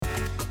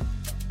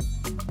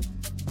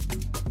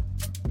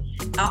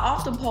I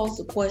often pose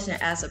the question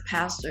as a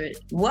pastor,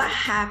 what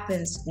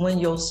happens when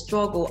your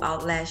struggle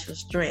outlasts your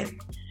strength?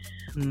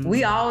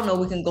 We all know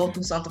we can go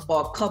through something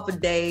for a couple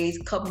of days,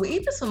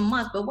 even some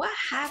months, but what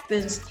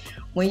happens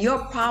when your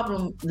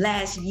problem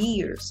lasts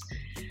years?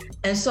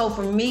 And so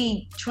for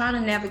me, trying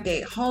to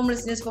navigate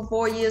homelessness for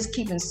 4 years,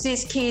 keeping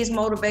 6 kids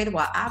motivated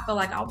while I felt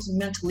like I was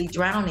mentally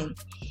drowning,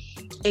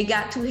 it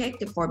got too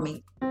hectic for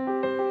me.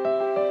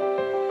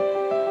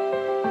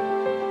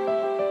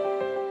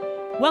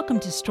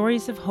 Welcome to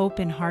Stories of Hope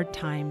in Hard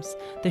Times,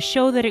 the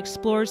show that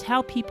explores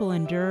how people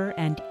endure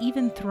and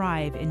even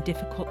thrive in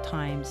difficult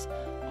times,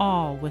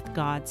 all with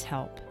God's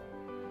help.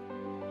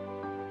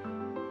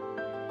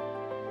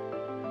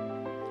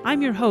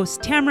 I'm your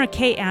host, Tamara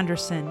K.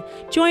 Anderson.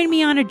 Join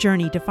me on a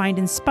journey to find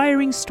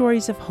inspiring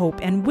stories of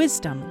hope and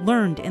wisdom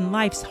learned in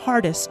life's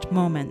hardest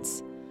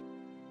moments.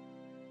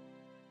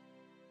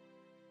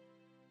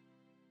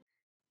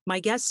 My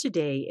guest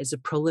today is a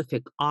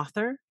prolific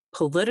author,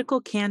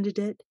 political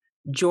candidate,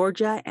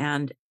 Georgia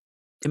and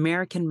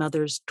American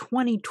Mother's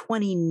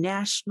 2020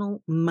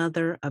 National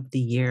Mother of the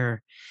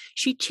Year.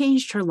 She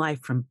changed her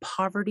life from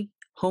poverty,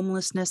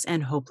 homelessness,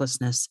 and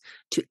hopelessness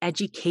to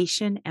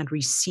education and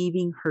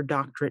receiving her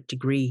doctorate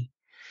degree.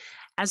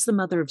 As the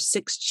mother of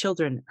 6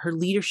 children, her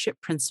leadership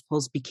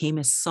principles became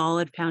a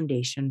solid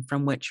foundation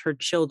from which her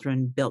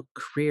children built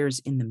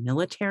careers in the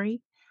military,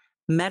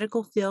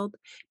 medical field,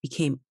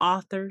 became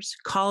authors,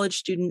 college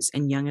students,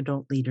 and young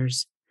adult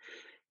leaders.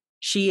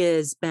 She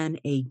has been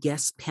a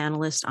guest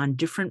panelist on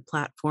different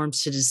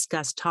platforms to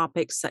discuss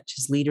topics such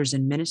as leaders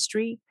in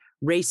ministry,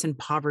 race and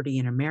poverty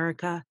in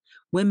America,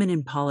 women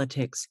in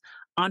politics,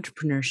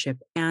 entrepreneurship,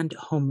 and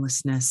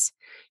homelessness.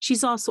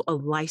 She's also a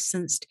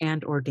licensed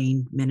and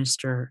ordained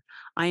minister.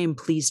 I am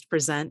pleased to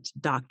present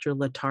Dr.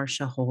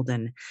 LaTarsha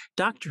Holden.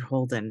 Dr.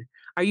 Holden,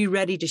 are you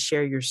ready to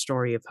share your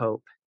story of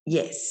hope?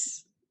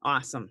 Yes.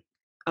 Awesome.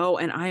 Oh,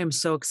 and I am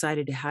so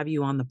excited to have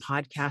you on the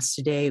podcast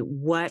today.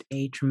 What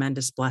a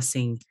tremendous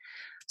blessing.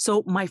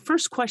 So my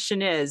first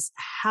question is,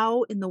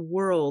 how in the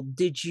world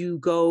did you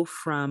go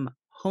from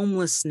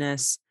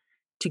homelessness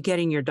to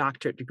getting your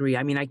doctorate degree?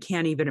 I mean, I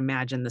can't even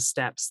imagine the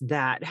steps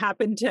that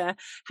happened to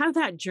have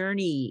that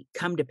journey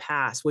come to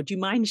pass. Would you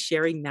mind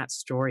sharing that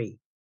story?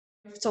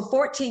 So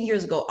 14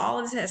 years ago, all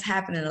of this has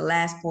happened in the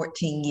last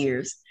 14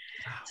 years.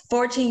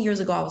 14 years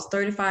ago, I was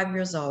 35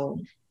 years old,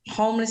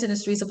 homeless in the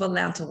streets of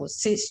Atlanta with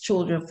 6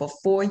 children for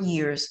 4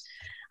 years.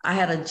 I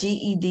had a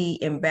GED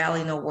and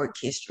barely no work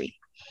history.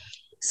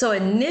 So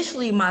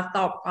initially my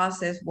thought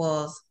process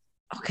was,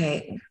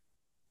 okay,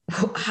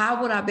 how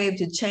would I be able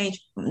to change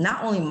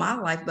not only my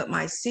life, but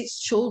my 6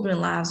 children's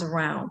lives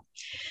around?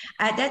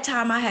 At that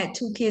time, I had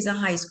 2 kids in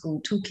high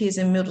school, 2 kids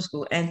in middle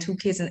school, and 2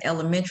 kids in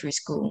elementary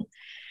school.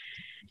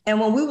 And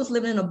when we was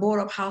living in a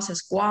board-up house as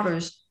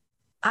squatters,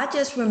 I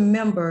just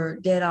remember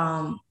that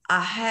I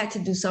had to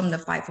do something to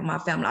fight for my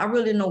family. I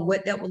really didn't know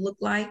what that would look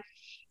like.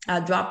 I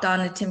dropped out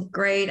in the 10th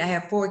grade. I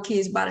had 4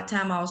 kids by the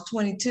time I was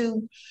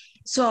 22.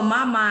 So in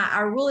my mind,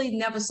 I really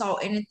never saw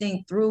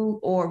anything through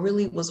or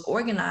really was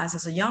organized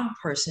as a young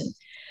person.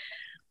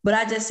 But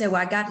I just said,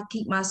 well, I got to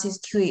keep my 6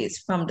 kids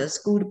from the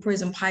school to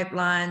prison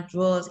pipeline,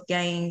 drugs,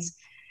 gangs.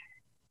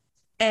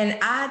 And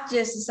I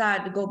just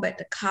decided to go back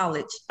to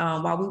college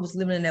while we was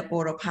living in that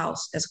board-up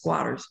house as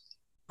squatters.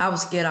 I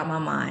was scared out of my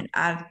mind.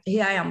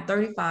 Here I am,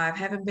 35,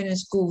 haven't been in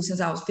school since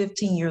I was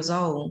 15 years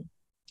old.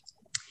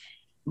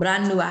 But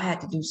I knew I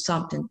had to do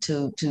something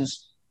to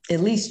at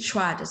least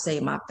try to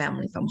save my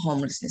family from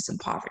homelessness and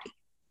poverty.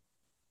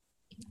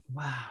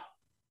 Wow.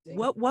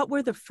 What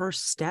were the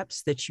first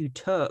steps that you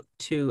took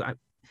to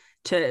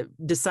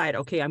decide,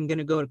 okay, I'm going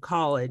to go to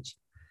college?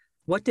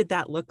 What did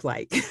that look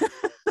like?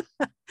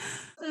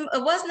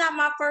 It was not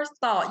my first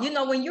thought. You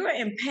know, when you're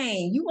in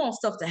pain, you want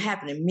stuff to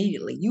happen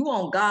immediately. You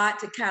want God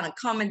to kind of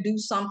come and do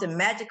something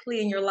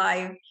magically in your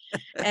life.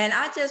 And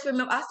I just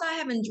remember I started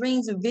having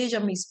dreams and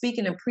vision of me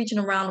speaking and preaching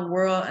around the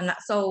world. And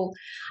so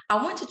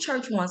I went to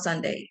church one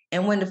Sunday.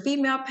 And when the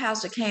female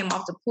pastor came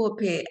off the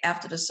pulpit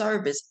after the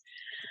service,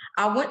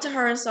 I went to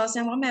her and started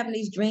saying, well, I'm having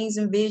these dreams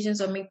and visions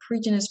of me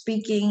preaching and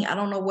speaking. I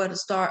don't know where to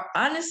start.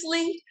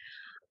 Honestly,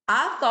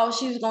 I thought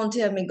she was going to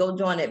tell me go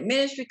join that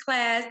ministry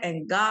class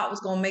and God was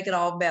going to make it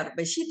all better.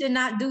 But she did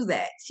not do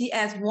that. She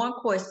asked one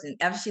question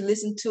after she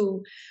listened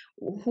to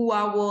who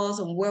I was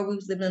and where we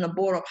was living in a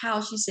board-up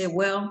house. She said,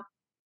 well,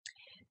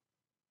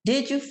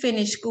 did you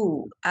finish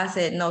school? I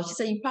said, no. She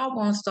said, you probably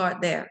want to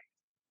start there.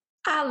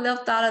 I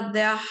left out of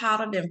there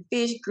hotter than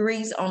fish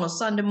grease on a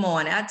Sunday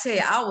morning. I tell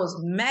you, I was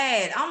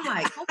mad. I'm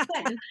like, go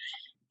back to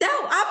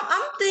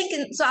I'm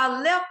thinking, so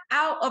I left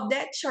out of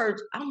that church.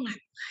 I'm like,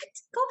 what?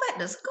 Go back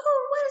to school?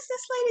 What is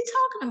this lady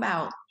talking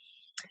about?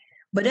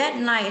 But that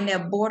night in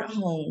that boarded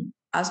home,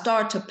 I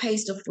started to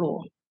pace the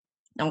floor.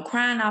 I'm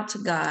crying out to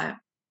God.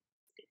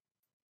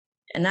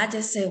 And I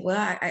just said,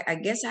 well, I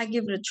guess I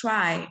give it a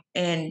try.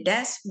 And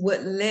that's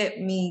what led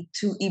me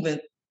to even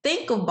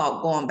think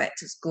about going back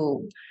to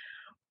school.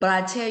 But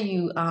I tell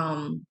you,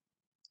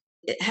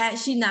 had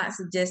she not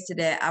suggested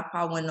that, I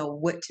probably wouldn't know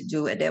what to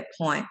do at that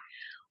point.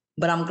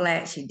 But I'm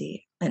glad she did.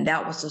 And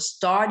that was the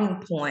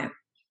starting point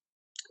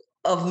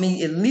of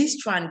me at least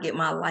trying to get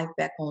my life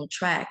back on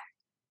track.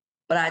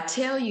 But I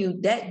tell you,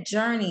 that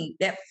journey,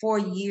 that 4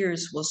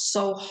 years was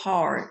so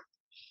hard.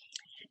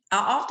 I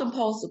often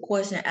pose the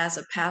question as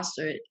a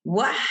pastor,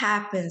 what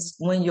happens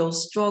when your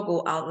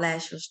struggle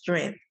outlasts your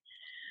strength?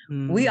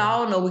 We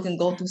all know we can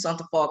go through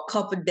something for a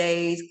couple of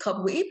days,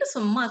 even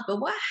some months, but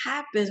what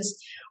happens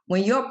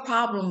when your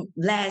problem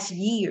lasts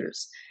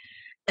years?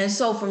 And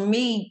so for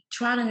me,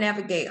 trying to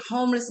navigate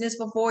homelessness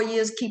for 4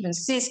 years, keeping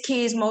 6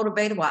 kids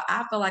motivated while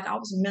I felt like I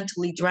was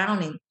mentally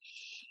drowning,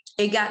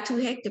 it got too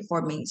hectic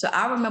for me. So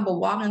I remember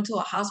walking into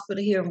a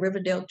hospital here in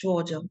Riverdale,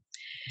 Georgia,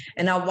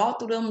 and I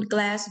walked through them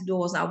glass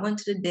doors. I went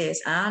to the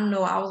desk. And I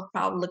know I was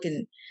probably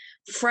looking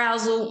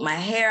frazzled, my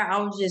hair,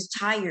 I was just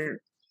tired.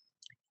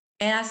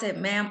 And I said,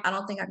 ma'am, I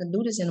don't think I can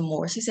do this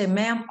anymore. She said,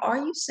 ma'am, are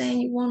you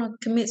saying you want to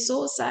commit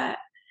suicide?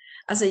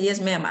 I said, yes,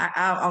 ma'am.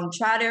 I've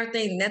tried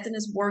everything. Nothing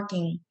is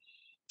working.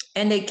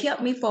 And they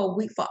kept me for a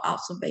week for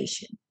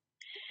observation.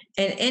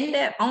 And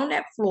on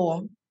that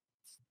floor,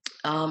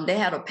 they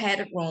had a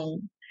padded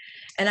room.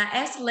 And I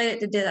asked the lady at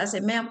the desk, I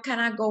said, ma'am, can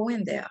I go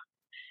in there?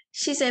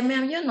 She said,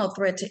 ma'am, you're no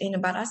threat to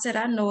anybody. I said,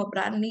 I know it,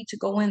 but I need to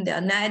go in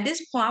there. Now, at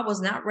this point, I was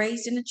not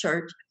raised in the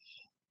church.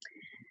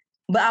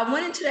 But I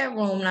went into that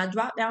room and I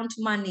dropped down to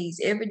my knees.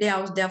 Every day I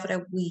was there for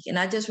that week. And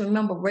I just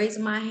remember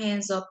raising my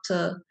hands up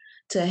to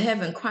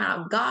heaven, crying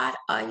out, God,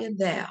 are you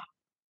there?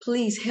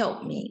 Please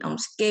help me. I'm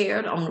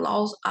scared. I'm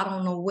lost. I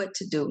don't know what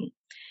to do.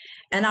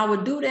 And I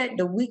would do that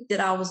the week that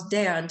I was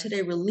there until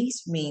they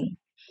released me.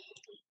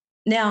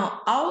 Now,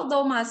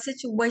 although my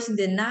situation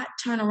did not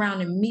turn around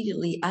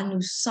immediately, I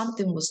knew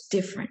something was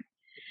different.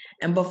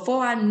 And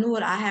before I knew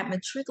it, I had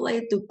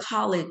matriculated through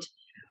college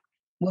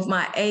with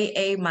my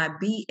AA, my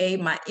BA,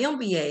 my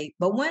MBA.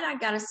 But when I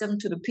got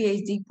accepted to the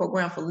PhD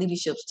program for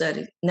leadership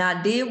studies, now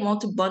I did want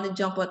to bungee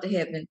jump up to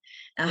heaven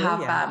and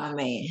high five my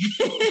man.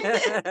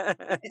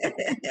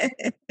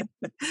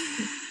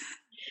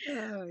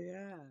 Oh,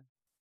 yeah.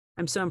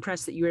 I'm so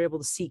impressed that you were able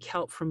to seek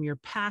help from your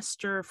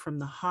pastor, from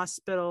the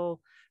hospital,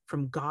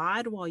 from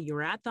God while you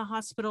were at the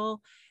hospital.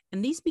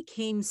 And these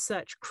became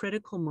such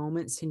critical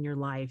moments in your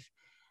life.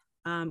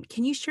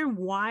 Can you share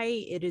why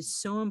it is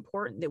so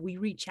important that we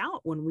reach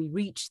out when we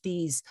reach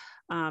these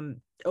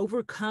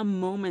overcome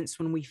moments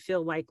when we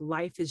feel like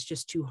life is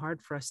just too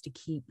hard for us to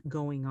keep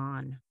going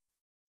on?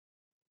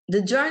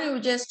 The journey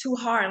was just too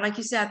hard. Like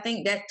you said, I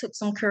think that took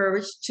some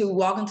courage to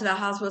walk into the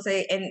hospital and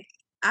say, and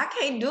I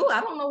can't do it.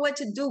 I don't know what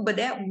to do. But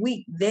that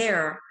week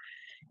there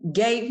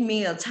gave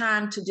me a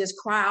time to just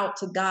cry out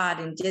to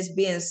God and just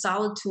be in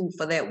solitude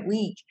for that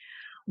week.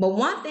 But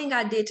one thing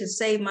I did to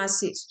save my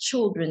 6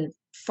 children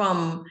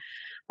from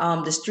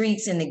the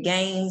streets and the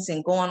gangs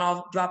and going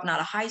off, dropping out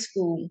of high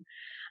school,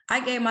 I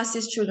gave my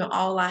 6 children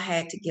all I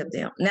had to give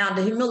them. Now,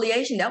 the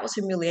humiliation, that was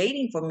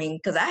humiliating for me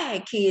because I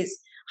had kids,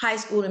 high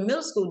school and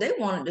middle school, they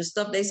wanted the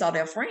stuff they saw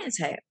their friends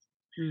have.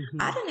 Mm-hmm.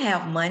 I didn't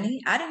have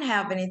money. I didn't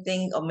have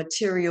anything of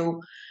material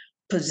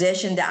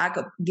possession that I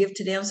could give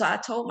to them. So I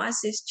told my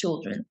 6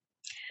 children,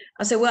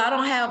 I said, well, I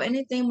don't have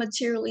anything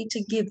materially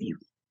to give you.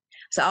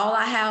 So all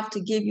I have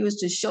to give you is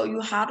to show you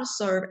how to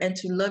serve and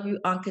to love you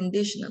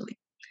unconditionally.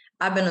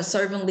 I've been a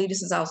servant leader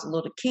since I was a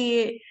little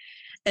kid.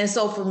 And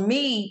so for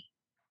me,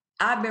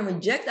 I've been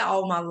rejected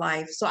all my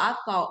life. So I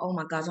thought, oh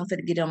my gosh, I'm going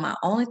to get them. My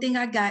only thing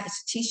I got is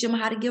to teach them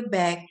how to give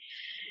back.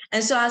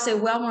 And so I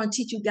said, well, I want to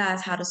teach you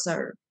guys how to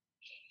serve.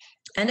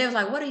 And they was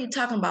like, what are you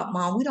talking about,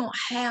 Mom? We don't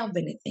have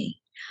anything.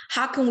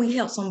 How can we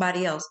help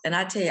somebody else? And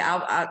I tell you,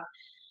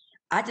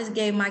 I just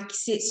gave my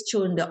 6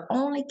 children the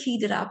only key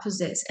that I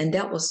possess, and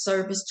that was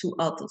service to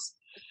others.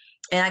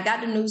 And I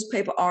got the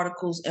newspaper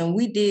articles, and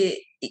we did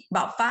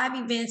about 5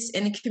 events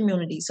in the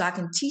community so I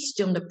can teach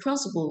them the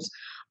principles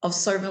of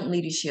servant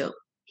leadership.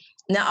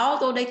 Now,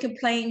 although they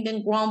complained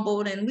and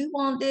grumbled, and we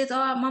want this, all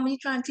right, Mama, you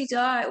trying to teach,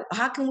 all right,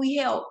 how can we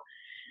help?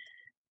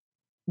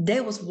 They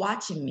was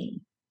watching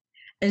me.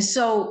 And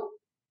so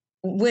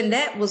when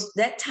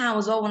that time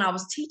was over, when I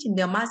was teaching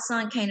them, my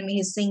son came to me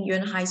his senior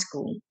year in high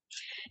school.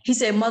 He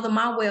said, Mother,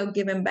 my way of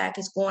giving back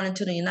is going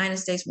into the United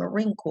States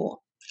Marine Corps.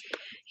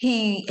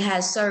 He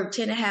has served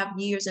 10.5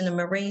 years in the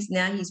Marines.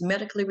 Now he's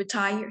medically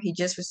retired. He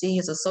just received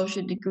his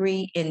associate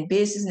degree in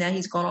business. Now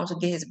he's going on to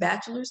get his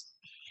bachelor's.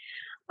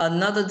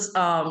 Another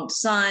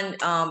son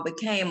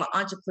became an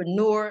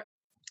entrepreneur,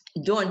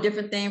 doing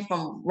different things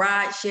from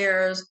ride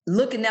shares,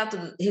 looking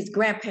after his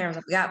grandparents.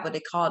 I forgot what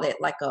they call it,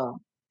 like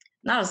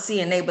not a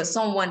CNA, but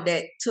someone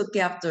that took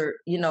after,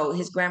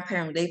 his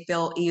grandparents. They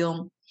fell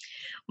ill.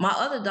 My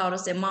other daughter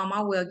said, Mom,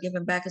 my way of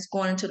giving back is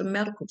going into the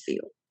medical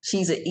field.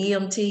 She's an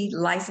EMT,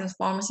 licensed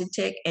pharmacy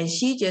tech, and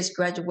she just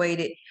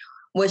graduated.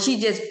 Well, she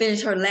just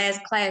finished her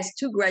last class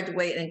to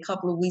graduate in a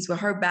couple of weeks with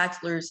her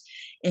bachelor's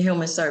in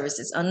human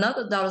services.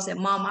 Another daughter said,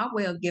 Mom, my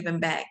way of giving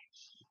back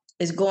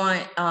is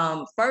going,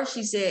 first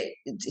she said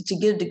to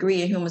get a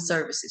degree in human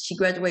services. She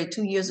graduated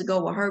 2 years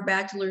ago with her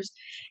bachelor's.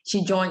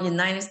 She joined the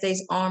United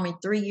States Army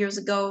 3 years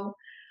ago.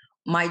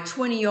 My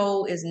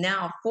 20-year-old is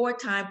now a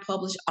four-time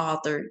published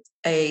author,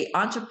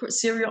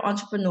 serial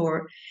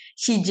entrepreneur.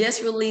 She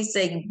just released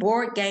a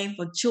board game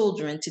for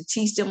children to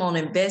teach them on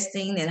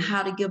investing and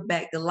how to give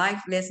back the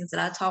life lessons that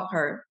I taught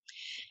her.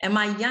 And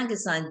my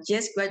youngest son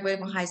just graduated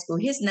from high school.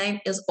 His name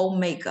is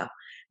Omega.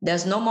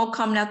 There's no more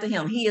coming after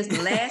him. He is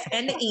the last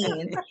and the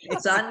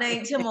end. So I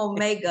named him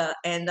Omega,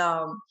 and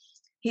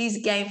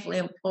he's gainfully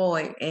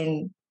employed.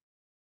 And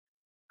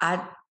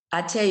I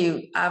tell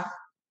you,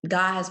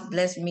 God has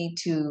blessed me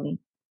to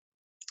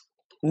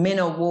many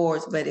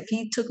awards. But if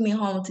he took me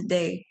home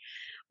today,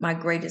 my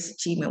greatest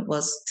achievement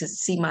was to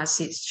see my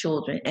 6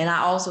 children. And I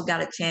also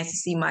got a chance to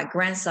see my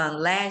grandson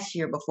last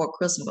year before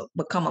Christmas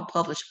become a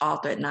published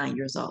author at 9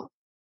 years old.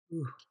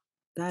 Ooh,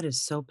 that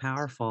is so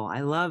powerful. I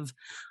love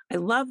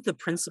the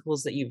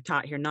principles that you've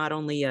taught here, not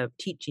only of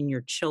teaching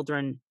your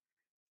children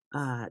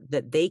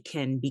that they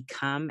can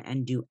become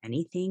and do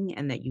anything,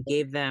 and that you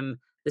gave them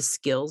the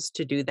skills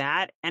to do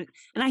that. And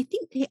I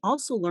think they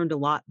also learned a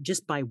lot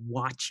just by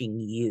watching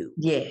you,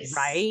 Yes.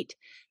 right?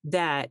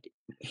 That,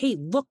 hey,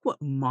 look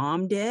what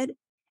mom did.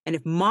 And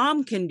if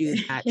mom can do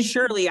that,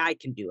 surely I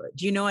can do it.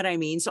 Do you know what I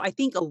mean? So I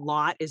think a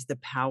lot is the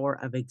power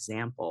of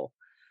example.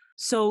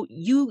 So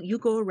you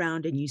go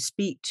around and you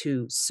speak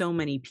to so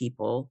many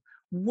people.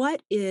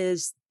 What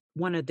is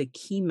one of the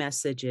key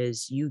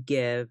messages you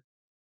give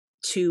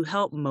to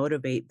help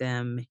motivate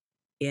them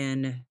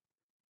in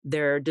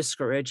their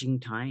discouraging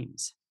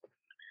times?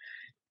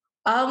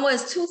 Well,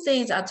 it's 2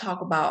 things I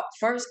talk about.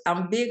 First,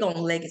 I'm big on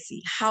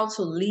legacy, how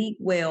to lead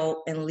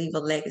well and leave a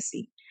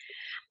legacy.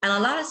 And a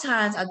lot of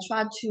times I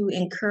try to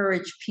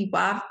encourage people.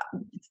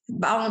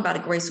 Only by the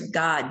grace of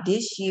God,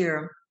 this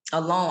year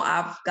alone,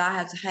 God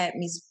has had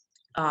me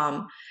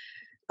um,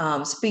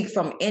 speak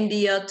from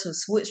India to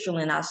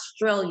Switzerland,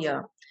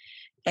 Australia,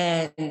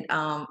 and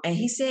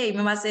he said,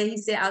 remember I said, he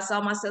said I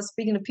saw myself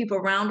speaking to people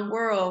around the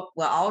world.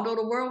 Well, although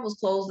the world was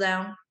closed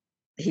down,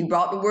 he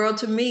brought the world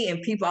to me,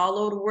 and people all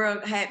over the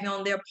world had me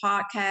on their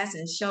podcasts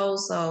and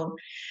shows. So,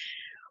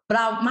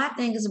 but my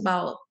thing is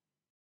about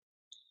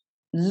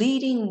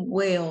leading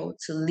well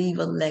to leave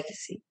a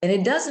legacy. And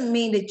it doesn't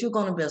mean that you're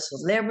going to be a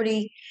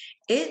celebrity.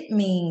 It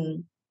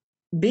means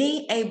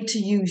being able to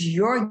use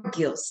your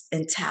gifts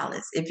and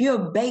talents. If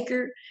you're a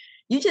baker,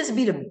 you just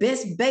be the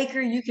best baker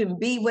you can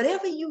be,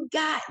 whatever you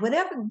got,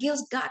 whatever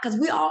gifts God, because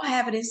we all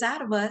have it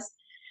inside of us.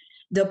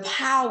 The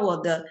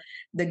power,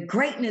 the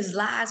greatness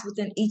lies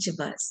within each of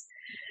us.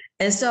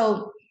 And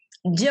so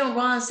Jim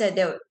Rohn said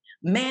that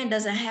man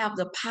doesn't have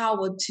the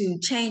power to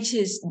change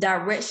his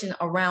direction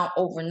around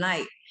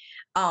overnight.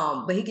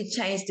 But he can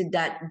change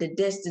the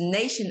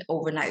destination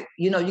overnight.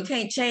 You know, you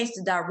can't change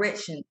the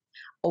direction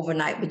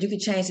overnight, but you can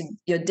change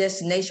your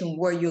destination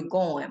where you're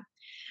going.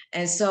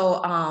 And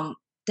so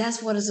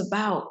that's what it's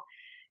about.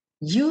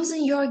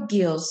 Using your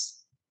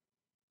gifts.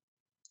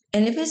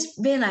 And if it's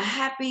been a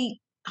happy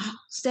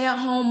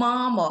stay-at-home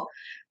mom or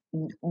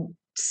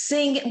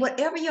singing,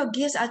 whatever your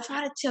gifts, I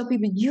try to tell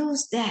people,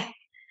 use that.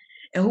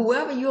 And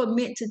whoever you're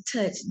meant to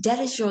touch, that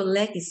is your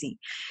legacy.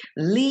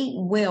 Lead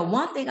well.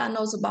 One thing I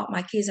know about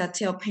my kids, I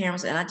tell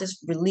parents, and I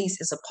just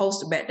released, it's a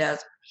poster back there,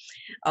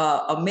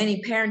 a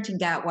mini parenting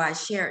guide where I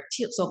share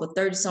tips over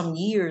 30-some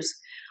years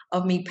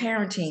of me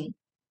parenting.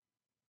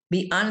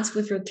 Be honest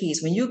with your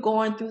kids. When you're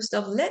going through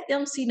stuff, let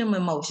them see them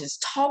emotions.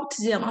 Talk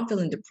to them. I'm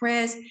feeling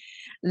depressed.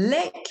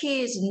 Let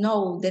kids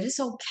know that it's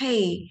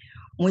okay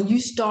when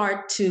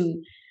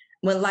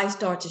life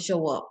starts to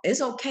show up.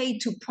 It's okay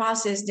to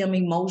process them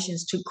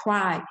emotions, to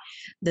cry.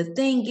 The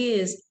thing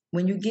is,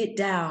 when you get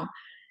down,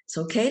 it's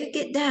okay to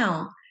get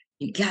down.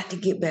 You got to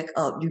get back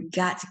up. You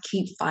got to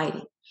keep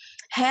fighting.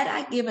 Had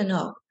I given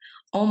up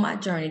on my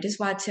journey, this is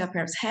why I tell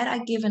parents, had I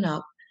given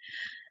up,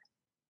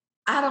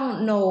 I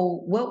don't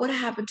know what would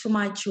happen to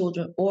my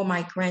children or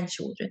my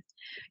grandchildren.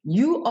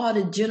 You are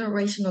the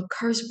generational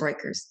curse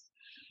breakers.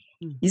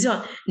 Mm. You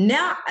know,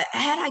 now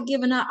had I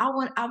given up, I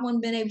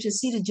wouldn't been able to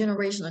see the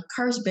generational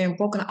curse being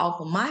broken off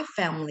of my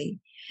family,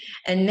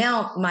 and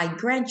now my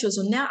grandchildren.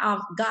 So now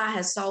God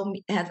has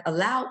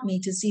allowed me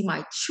to see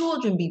my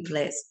children be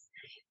blessed.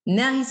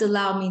 Now He's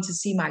allowed me to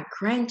see my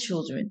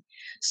grandchildren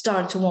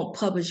start to want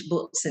publish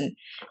books and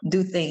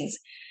do things.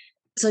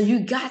 So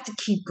you got to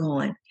keep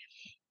going.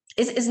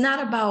 It's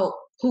not about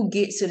who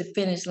gets to the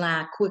finish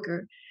line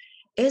quicker.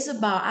 It's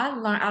about I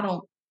learned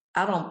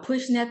I don't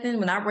push nothing.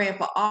 When I ran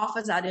for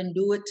office, I didn't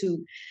do it to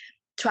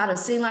try to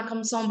seem like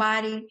I'm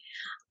somebody.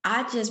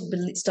 I just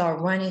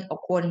start running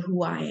according to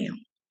who I am.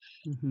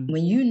 Mm-hmm.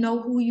 When you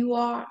know who you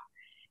are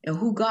and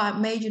who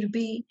God made you to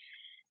be,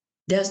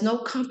 there's no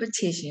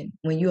competition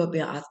when you are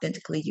being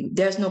authentically you.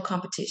 There's no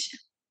competition.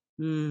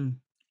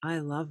 I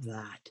love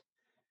that.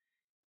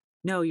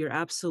 No, you're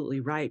absolutely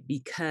right,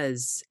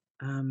 because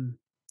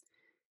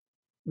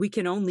we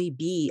can only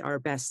be our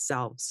best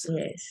selves.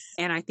 Yes.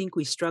 And I think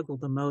we struggle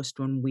the most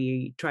when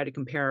we try to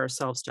compare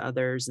ourselves to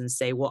others and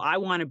say, well, I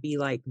want to be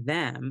like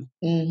them,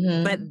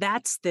 Mm-hmm. but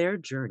that's their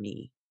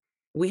journey.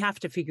 We have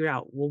to figure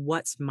out, well,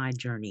 what's my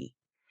journey?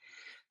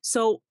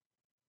 So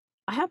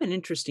I have an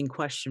interesting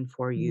question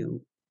for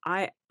you.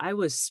 I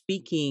was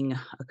speaking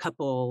a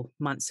couple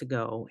months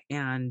ago,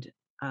 and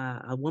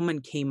a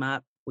woman came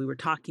up. We were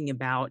talking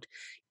about,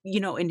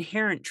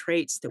 inherent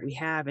traits that we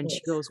have, and she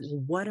Yes. goes,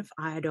 "Well, what if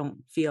I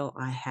don't feel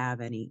I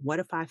have any? What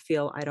if I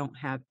feel I don't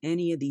have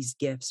any of these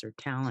gifts or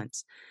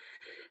talents?"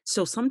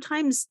 So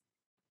sometimes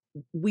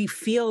we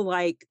feel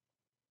like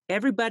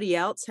everybody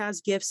else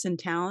has gifts and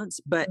talents,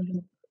 but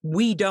Mhm.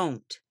 we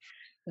don't.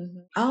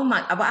 Oh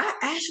my, but I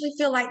actually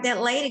feel like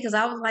that lady because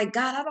I was like,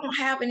 God, I don't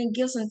have any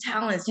gifts and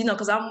talents,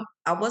 because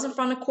I wasn't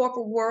from the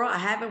corporate world. I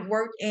haven't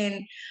worked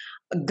in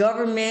a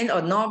government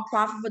or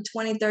nonprofit for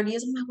 20, 30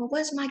 years. I'm like, well,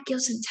 where's my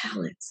gifts and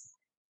talents?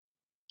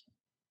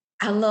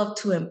 I love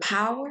to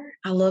empower.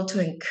 I love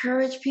to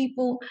encourage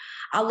people.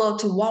 I love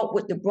to walk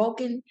with the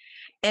broken.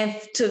 And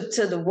to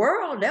the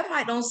world, that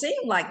might don't seem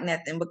like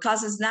nothing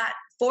because it's not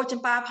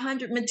Fortune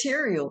 500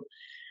 material.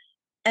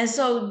 And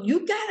so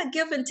you got a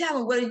gift and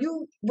talent. Whether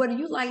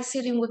you like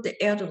sitting with the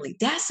elderly,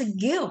 that's a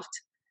gift.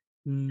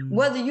 Mm,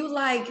 Whether you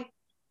like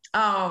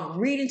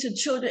reading to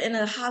children in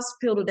a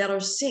hospital that are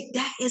sick,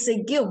 that is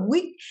a gift.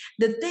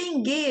 The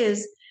thing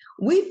is,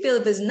 we feel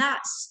if it's not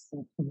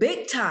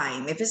big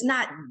time, if it's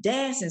not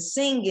dancing,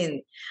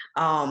 singing,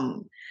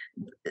 um,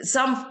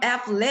 some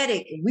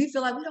athletic, we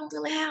feel like we don't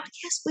really have.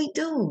 Yes, we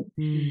do.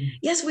 mm,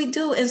 Yes, we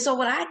do. And so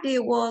what I did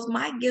was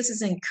my gifts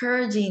is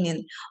encouraging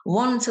and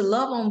wanting to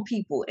love on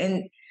people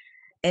and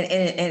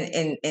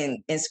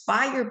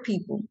inspire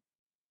people.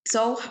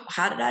 So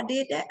how did I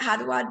did that? How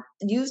do I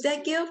use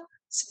that gift?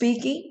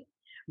 Speaking,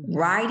 mhm,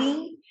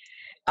 writing,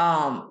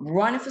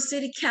 running for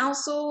city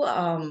council,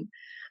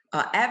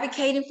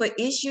 advocating for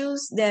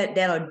issues that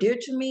are dear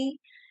to me.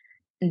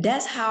 And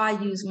that's how I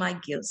use my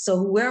gifts. So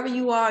whoever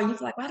you are, you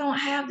feel like, well, I don't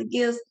have the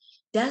gifts.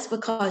 That's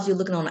because you're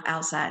looking on the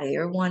outside of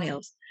everyone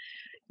else.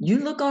 You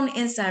look on the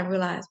inside and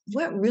realize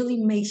what really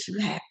makes you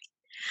happy.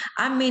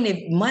 I mean, if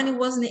money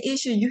wasn't an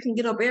issue, you can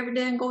get up every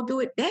day and go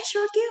do it. That's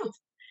your gift.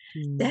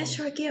 That's mm.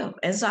 your gift.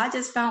 And so I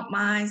just found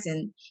mine,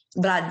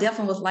 but I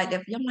definitely was like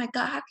that. I'm like,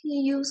 God, how can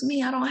you use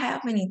me? I don't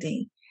have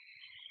anything.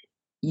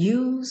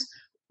 Use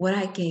what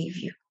I gave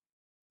you.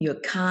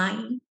 You're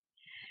kind.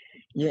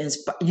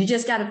 You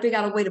just got to figure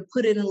out a way to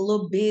put it in a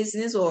little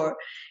business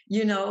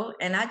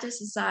and I just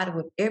decided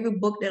with every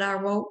book that I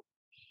wrote,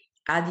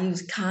 I'd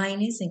use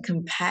kindness and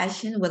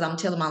compassion, whether I'm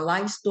telling my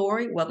life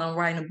story, whether I'm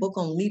writing a book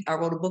I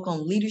wrote a book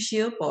on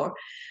leadership or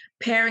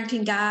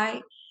parenting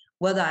guide,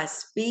 whether I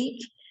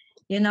speak,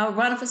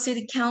 running for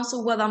city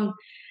council, whether I'm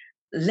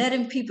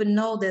letting people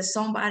know that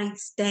somebody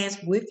stands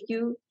with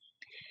you.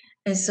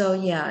 And so,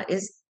 yeah,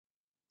 it's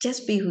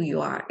just be who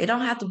you are. It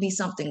don't have to be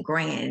something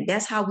grand.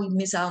 That's how we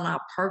miss out on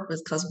our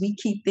purpose because we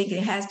keep thinking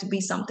it has to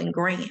be something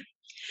grand.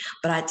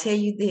 But I tell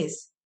you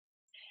this,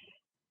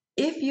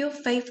 if you're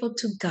faithful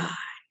to God,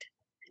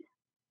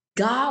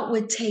 God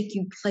would take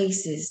you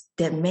places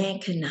that man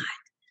cannot.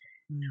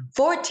 Mm.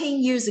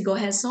 14 years ago,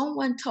 has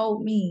someone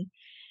told me,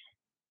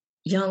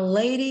 young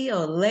lady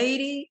or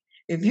lady,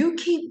 if you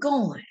keep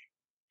going,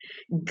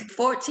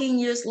 14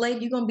 years later,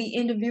 you're going to be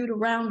interviewed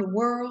around the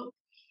world.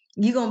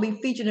 You're going to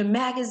be featured in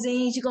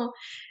magazines.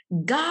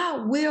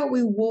 God will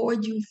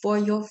reward you for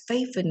your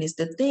faithfulness.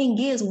 The thing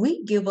is,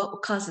 we give up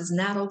because it's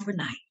not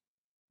overnight.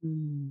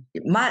 Mm.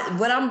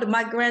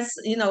 My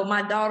grandson,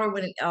 my daughter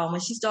when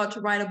she started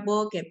to write a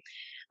book and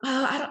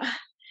I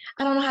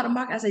don't know how to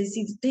market. I say,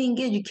 see, the thing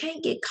is, you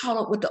can't get caught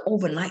up with the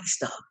overnight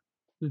stuff.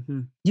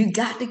 Mhm. You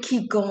got to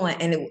keep going,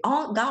 and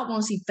God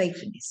wants to see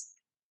faithfulness.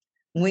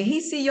 When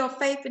He see your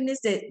faithfulness,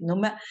 that no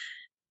matter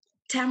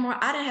Tamara,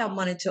 I didn't have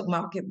money to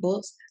market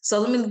books, so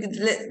let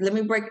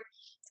me break.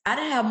 I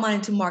didn't have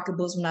money to market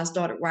books when I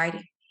started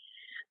writing.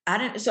 I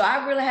didn't, so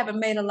I really haven't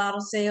made a lot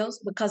of sales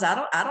because I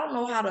don't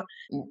know how to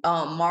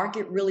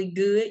market really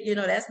good.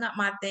 That's not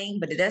my thing.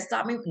 But did that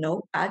stop me?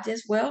 No. I'm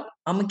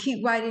gonna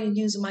keep writing and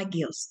using my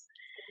gifts.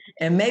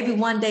 And maybe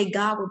one day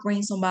God will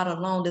bring somebody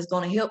along that's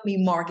going to help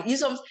me market.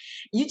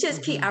 You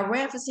just keep. Mhm. I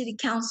ran for city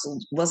council.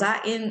 Was I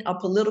in a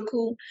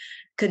political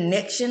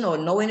connection or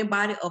know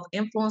anybody of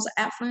influence or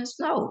affluence?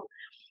 No.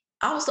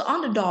 I was the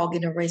underdog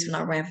in the race when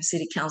I ran for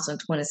city council in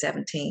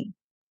 2017.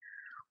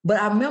 But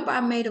I remember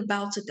I made a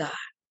vow to God.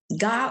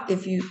 God,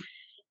 if you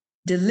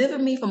deliver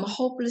me from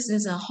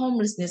hopelessness and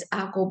homelessness,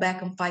 I'll go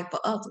back and fight for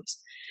others.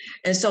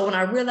 And so when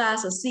I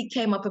realized a seat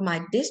came up in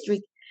my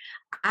district,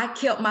 I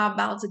kept my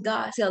vow to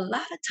God. See, a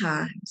lot of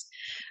times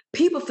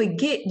people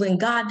forget when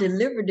God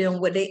delivered them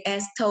what they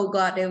told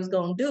God they was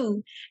gonna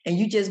do, and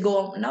you just go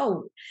on.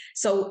 No.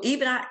 So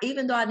even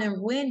though I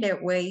didn't win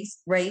that race,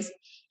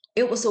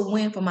 it was a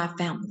win for my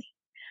family.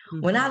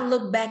 When I Mhm.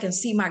 look back and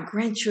see my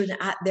grandchildren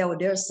out there with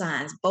their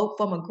signs, both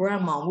from a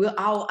grandma, we're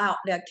all out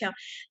there counting.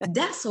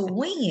 That's a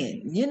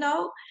win.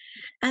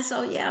 And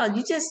so, yeah,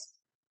 you just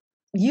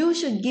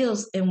use your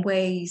gifts in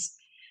ways,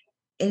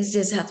 and it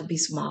just have to be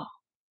small.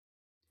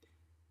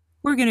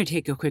 We're going to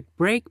take a quick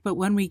break, but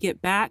when we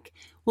get back,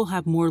 we'll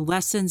have more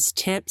lessons,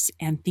 tips,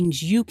 and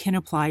things you can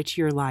apply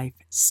to your life.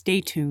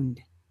 Stay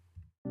tuned.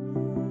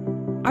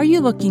 Are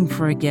you looking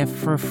for a gift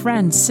for a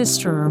friend,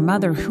 sister, or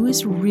mother who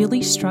is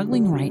really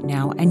struggling right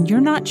now and you're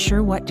not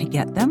sure what to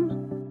get them?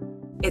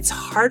 it's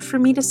hard for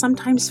me to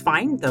sometimes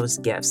find those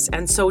gifts.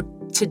 And so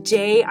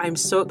today I'm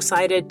so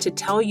excited to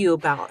tell you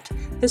about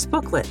this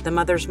booklet, The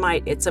Mother's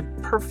Might. It's a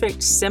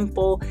perfect,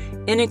 simple,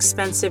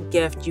 inexpensive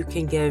gift you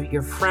can give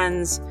your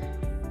friends,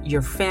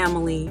 your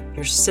family,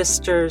 your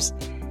sisters,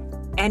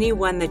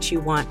 anyone that you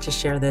want to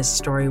share this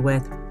story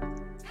with.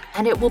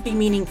 And it will be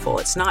meaningful.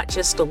 It's not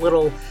just a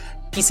little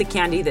piece of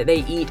candy that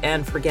they eat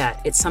and forget.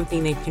 It's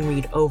something they can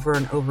read over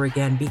and over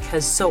again,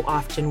 because so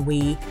often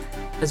we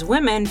as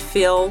women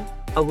feel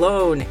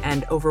alone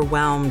and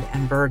overwhelmed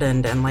and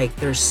burdened, and like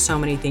there's so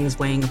many things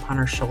weighing upon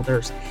our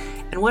shoulders.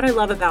 And what I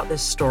love about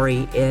this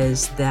story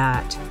is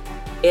that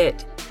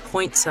it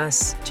points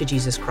us to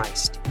Jesus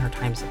Christ in our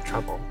times of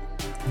trouble,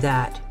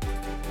 that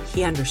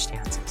He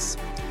understands us,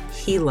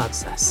 He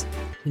loves us,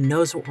 He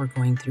knows what we're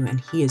going through, and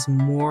He is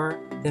more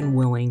than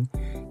willing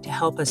to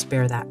help us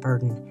bear that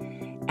burden.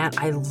 And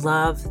I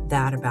love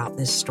that about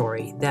this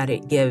story, that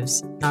it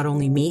gives not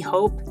only me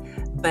hope,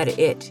 but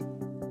it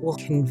will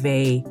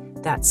convey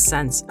that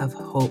sense of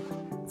hope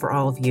for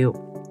all of you.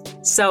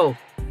 So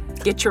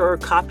get your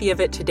copy of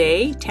it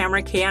today,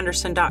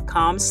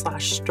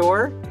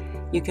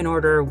 TamaraKAnderson.com/store. You can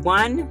order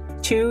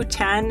 1, 2,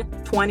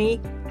 10,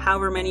 20,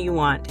 however many you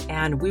want,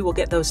 and we will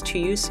get those to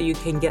you so you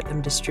can get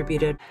them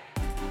distributed.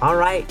 All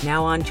right,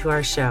 now on to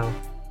our show.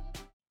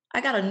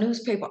 I got a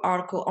newspaper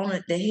article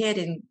on the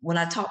heading when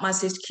I taught my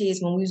 6 kids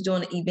when we was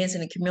doing the events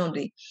in the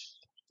community.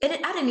 And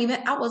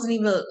I wasn't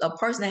even a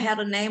person that had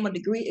a name or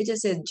degree. It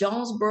just said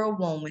Jonesboro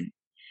woman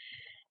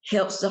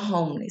helps the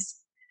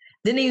homeless.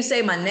 Didn't even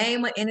say my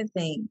name or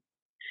anything.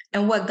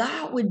 And what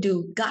God would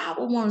do, God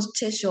would want to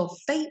test your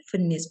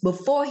faithfulness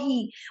before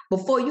you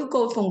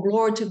go from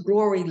glory to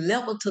glory,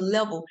 level to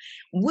level.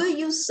 Will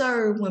you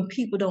serve when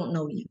people don't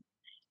know you?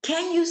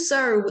 Can you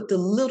serve with the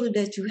little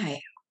that you have?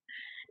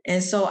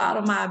 And so out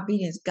of my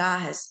obedience, God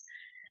has,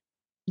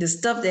 the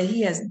stuff that He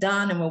has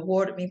done and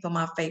rewarded me for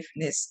my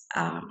faithfulness,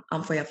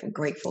 I'm forever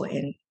grateful,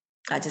 and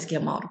I just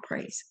give Him all the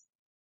praise.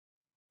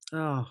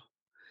 Oh,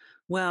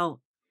 well,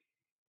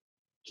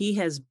 He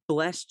has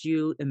blessed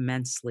you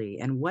immensely.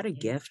 And what a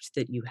gift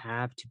that you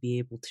have to be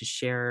able to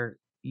share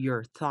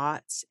your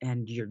thoughts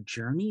and your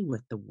journey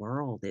with the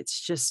world.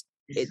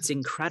 It's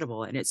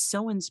incredible, and it's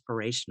so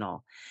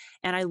inspirational.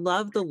 And I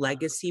love the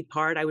legacy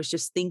part. I was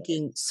just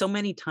thinking, so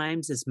many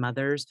times as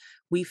mothers,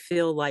 we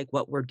feel like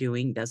what we're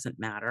doing doesn't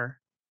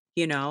matter,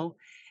 you know?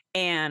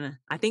 And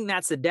I think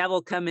that's the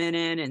devil coming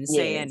in and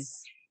saying,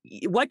 Yes.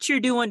 what you're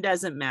doing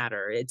doesn't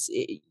matter.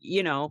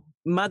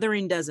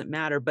 Mothering doesn't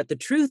matter. But the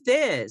truth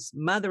is,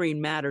 mothering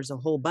matters a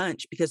whole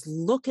bunch, because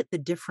look at the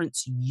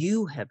difference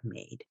you have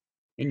made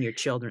in your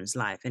children's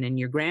life and in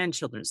your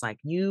grandchildren's life.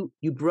 You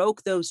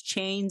broke those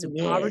chains of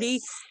poverty,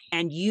 Yes.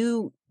 and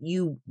you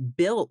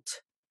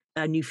built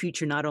a new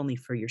future, not only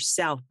for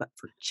yourself, but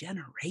for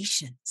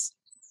generations.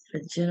 For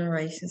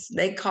generations.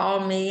 They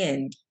called me,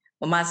 and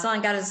when my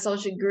son got his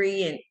social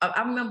degree, and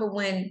I remember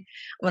when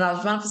I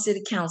was running for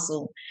city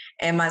council,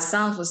 and my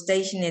son was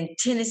stationed in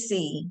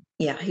Tennessee.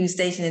 Yeah, he was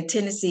stationed in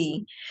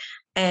Tennessee.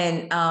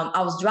 And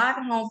I was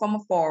driving home from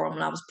a forum,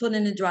 and I was putting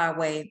in the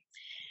driveway,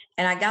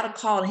 and I got a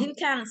call, and he was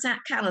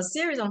kind of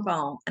serious on the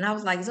phone. And I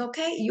was like, "It's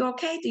okay. You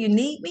okay? Do you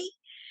need me?"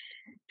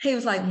 He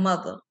was like,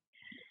 "Mother,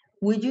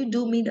 would you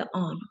do me the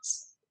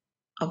honors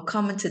of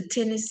coming to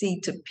Tennessee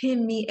to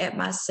pin me at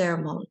my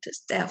ceremony to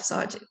Staff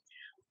Sergeant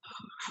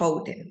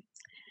Holden?"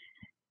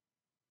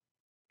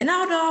 And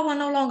although I was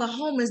no longer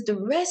homeless, the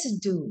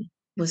residue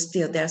was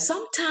still there.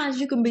 Sometimes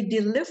you can be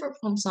delivered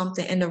from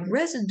something and the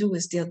residue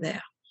is still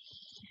there.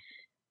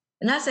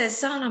 And I said,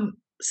 "Son,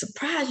 I'm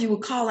surprised you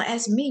would call and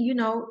ask me,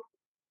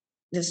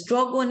 the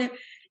struggle in it."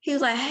 He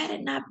was like, "Had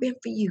it not been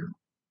for you,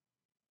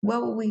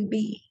 where would we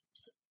be?"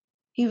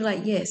 He was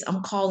like, "Yes,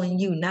 I'm calling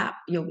you, not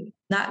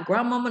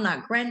grandmama,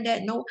 not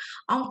granddad. No,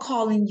 I'm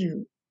calling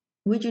you.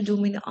 Would you do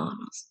me the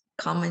honors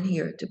coming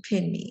here to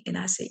pin me?" And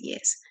I said,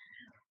 "Yes."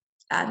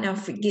 I'll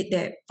never forget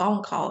that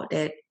phone call,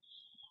 that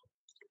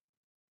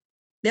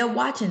they're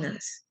watching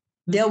us.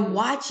 They're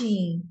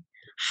watching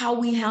how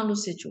we handle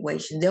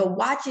situations. They're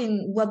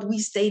watching whether we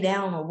stay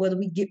down or whether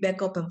we get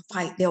back up and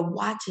fight. They're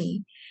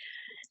watching.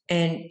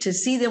 And to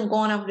see them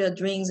going after their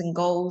dreams and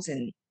goals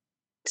and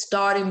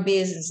starting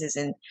businesses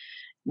and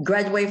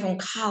graduate from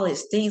college,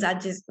 things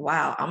it's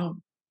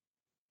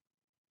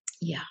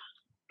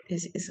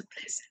a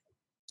blessing.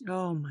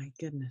 Oh my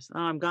goodness.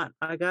 Oh,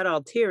 I got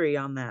all teary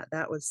on that.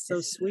 That was so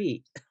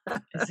sweet.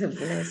 It's a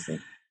blessing.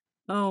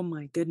 Oh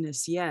my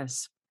goodness.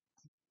 Yes.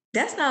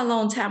 That's not a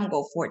long time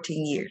ago,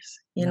 14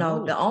 years.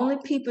 No. The only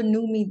people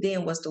knew me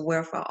then was the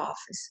welfare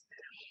office.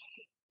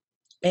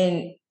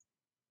 And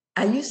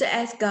I used to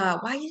ask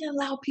God, why you didn't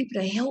allow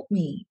people to help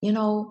me? I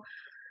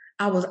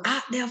was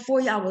out there for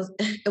you.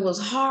 It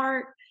was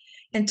hard.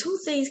 And 2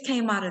 things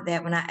came out of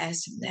that when I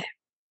asked him that.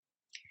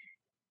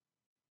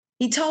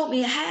 He told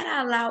me, had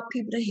I allowed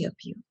people to help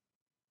you,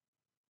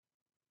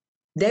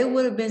 they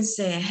would have been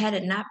saying, had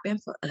it not been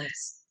for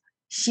us,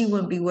 she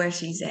wouldn't be where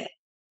she's at.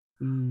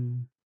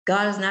 Mm.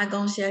 God is not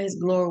going to share His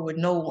glory with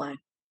no one.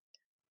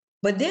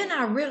 But then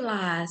I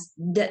realized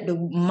that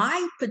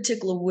my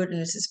particular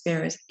wilderness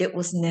experience, it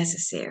was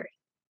necessary.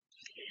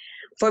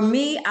 For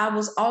me, I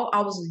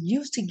was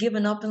used to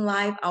giving up in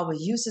life. I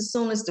was used, as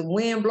soon as the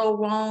wind blow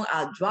wrong,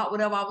 I drop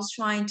whatever I was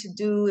trying to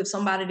do. If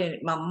somebody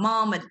didn't, my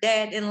mom or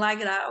dad didn't like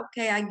it,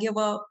 I give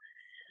up.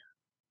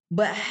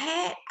 But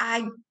had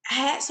I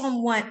had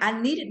someone, I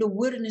needed the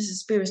wilderness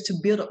experience to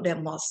build up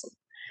that muscle.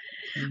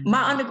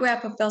 My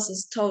undergrad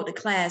professors told the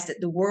class that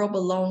the world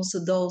belongs to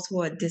those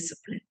who are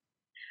disciplined.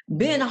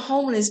 Being a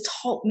homeless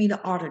taught me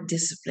the art of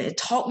discipline. It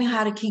taught me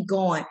how to keep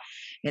going.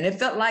 And it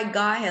felt like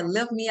God had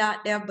left me out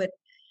there, but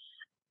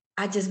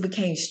I just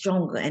became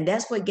stronger. And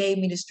that's what gave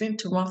me the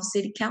strength to run for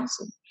city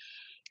council.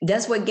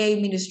 That's what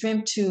gave me the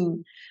strength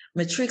to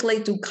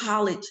matriculate through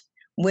college.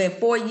 When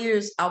 4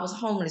 years I was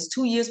homeless,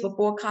 2 years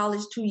before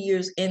college, 2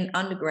 years in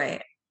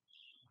undergrad.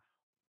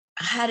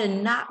 Had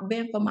it not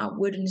been for my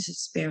wilderness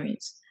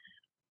experience,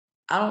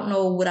 I don't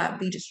know would I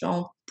be the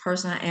strong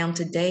person I am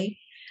today.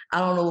 I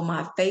don't know what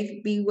my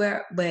faith be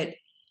where, but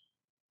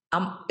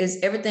it's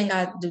everything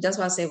I do. That's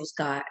why I say it was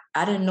God.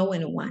 I didn't know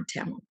anyone,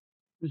 Tamara.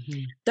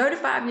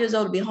 35 years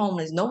old to be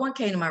homeless. No one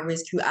came to my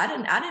rescue. I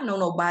didn't know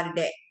nobody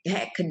that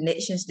had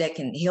connections that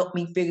can help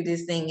me figure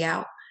this thing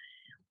out.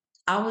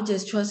 I was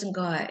just trusting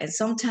God. And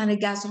sometimes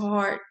it got so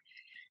hard.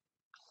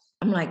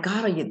 I'm like,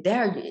 God, are you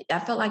there? I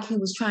felt like he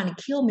was trying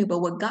to kill me. But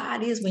what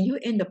God is, when you're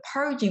in the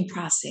purging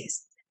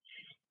process,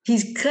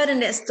 he's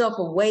cutting that stuff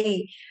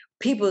away.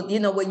 People,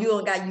 where you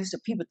don't got used to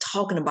people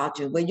talking about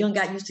you, where you don't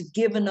got used to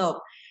giving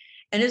up.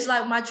 And it's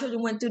like my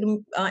children went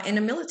through in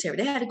the military.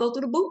 They had to go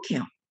through the boot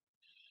camp.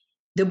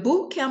 The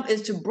boot camp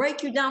is to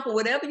break you down for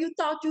whatever you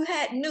thought you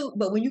had knew.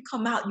 But when you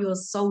come out, you're a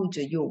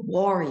soldier, you're a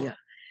warrior.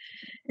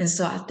 And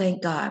so I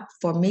thank God.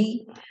 For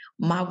me,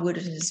 my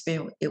wilderness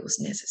experience, it was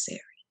necessary.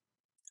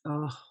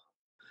 Oh,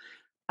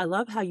 I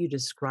love how you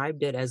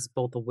described it as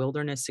both a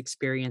wilderness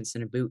experience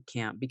and a boot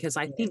camp, because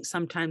I think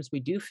sometimes we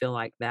do feel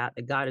like that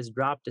God has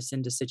dropped us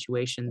into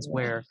situations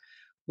where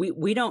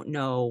we don't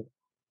know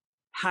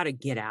how to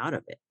get out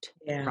of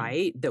it,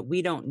 right? That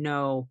we don't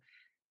know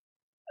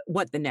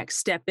what the next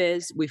step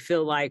is. We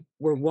feel like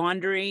we're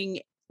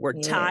wandering, we're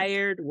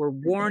tired, we're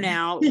worn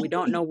out, we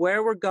don't know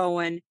where we're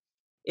going.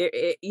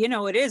 It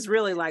is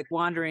really like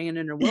wandering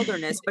in a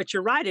wilderness, but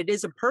you're right. It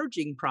is a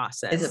purging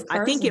process.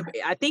 I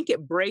think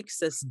it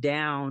breaks us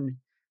down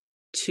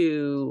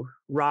to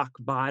rock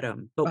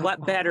bottom, but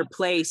what better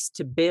place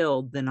to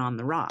build than on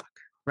the rock,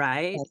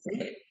 right?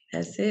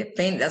 That's it.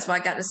 That's why I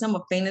got the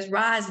symbol, Phoenix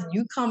Rising.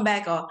 You come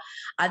back.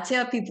 I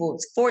tell people,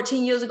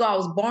 14 years ago, I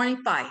was born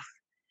in Fife.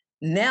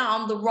 Now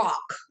I'm the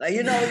rock.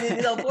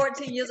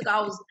 14 years ago,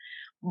 I was,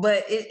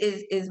 but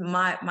it is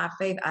my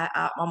faith.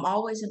 I'm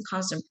always in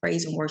constant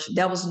praise and worship.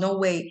 There was no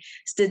way,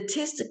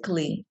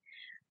 statistically,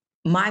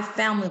 my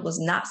family was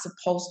not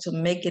supposed to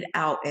make it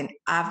out. And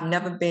I've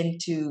never been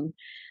to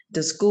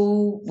the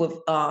school with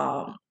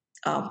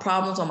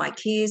problems on my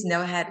kids,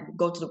 never had to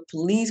go to the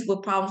police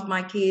with problems with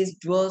my kids,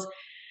 drugs.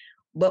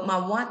 But my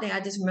one thing, I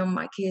just remember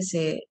my kids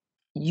said,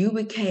 you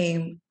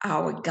became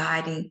our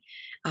guiding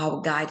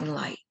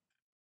light.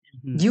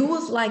 You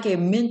was like a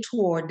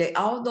mentor that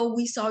although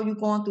we saw you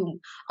going through,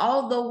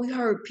 although we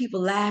heard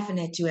people laughing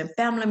at you and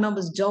family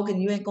members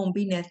joking, you ain't gonna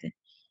be nothing,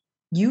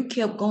 you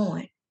kept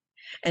going.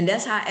 And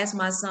that's how I asked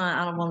my son,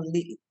 I don't want to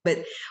leave,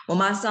 but when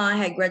my son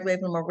had graduated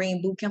from the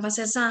Marine boot camp, I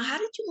said, son, how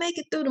did you make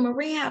it through? The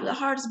Marine have the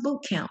hardest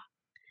boot camp.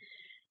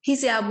 He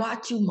said, I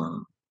watched you,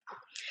 Mom.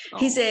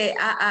 He said,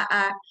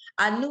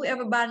 I knew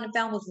everybody in the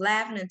family was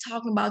laughing and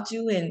talking about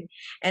you,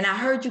 and I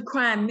heard you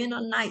crying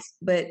midnight nights,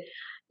 but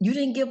you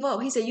didn't give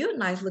up. He said, you're a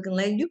nice looking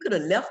lady. You could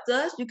have left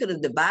us. You could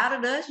have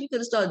divided us. You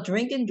could have started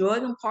drinking,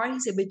 drugging, partying. He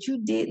said, but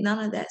you did none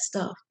of that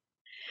stuff.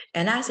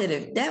 And I said,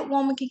 if that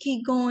woman can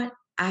keep going,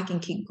 I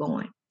can keep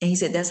going. And he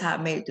said, that's how I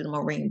made it through the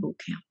Marine boot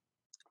camp.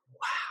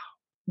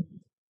 Wow.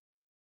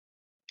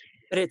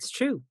 But it's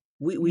true.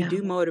 We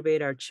do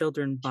motivate our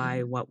children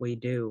by what we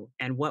do,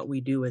 and what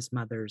we do as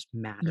mothers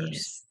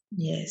matters.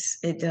 Yes,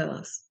 it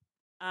does.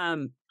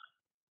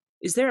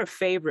 Is there a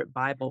favorite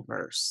Bible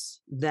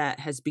verse that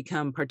has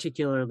become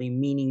particularly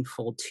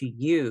meaningful to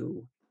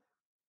you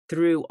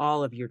through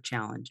all of your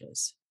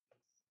challenges?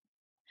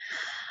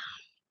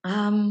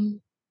 At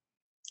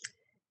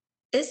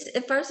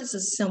first it's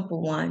a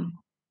simple one,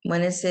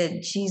 when it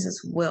said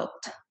Jesus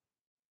wept.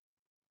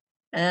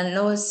 And I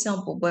know it's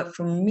simple, but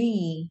for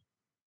me,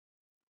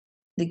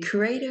 the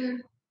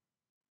Creator,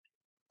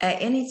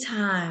 at any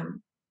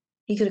time,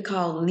 he could have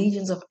called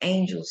legions of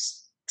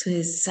angels to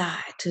his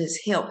side, to his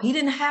help. He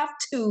didn't have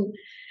to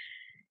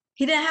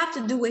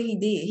do what he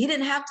did. He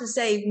didn't have to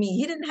save me.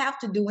 He didn't have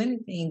to do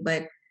anything,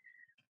 but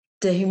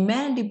the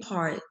humanity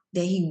part,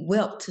 that he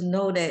wept, to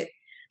know that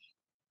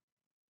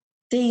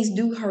things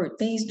do hurt,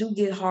 things do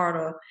get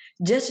harder,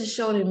 just to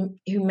show the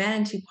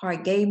humanity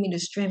part gave me the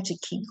strength to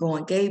keep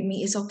going, gave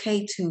me, it's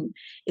okay to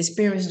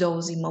experience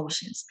those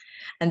emotions.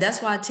 And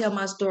that's why I tell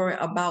my story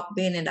about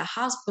being in the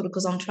hospital,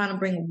 because I'm trying to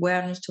bring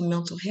awareness to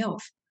mental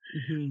health.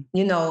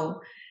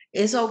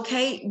 It's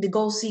okay to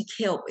go seek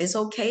help. It's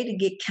okay to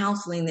get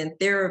counseling and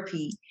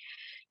therapy.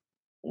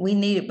 we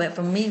need it. But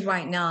for me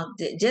right now,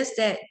 just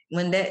that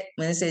when it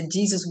said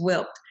Jesus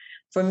wept,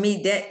 for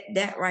me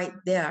that right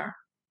there,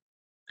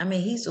 I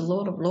mean, he's the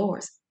Lord of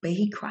Lords, but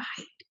he cried.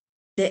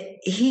 That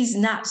he's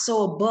not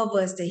so above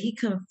us that he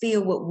couldn't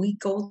feel what we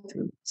go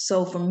through.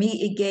 So for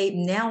me, it gave,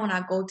 now when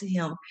I go to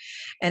him,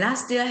 and I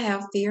still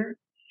have fear.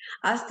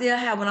 I still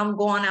have, when I'm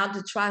going out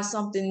to try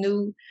something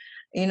new,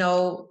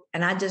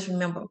 and I just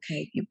remember,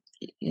 okay, you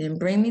didn't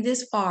bring me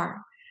this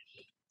far.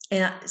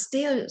 And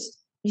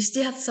you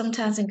still have to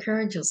sometimes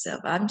encourage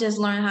yourself. I'm just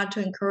learning how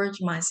to encourage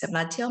myself. And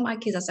I tell my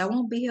kids, I say, I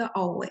won't be here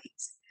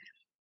always.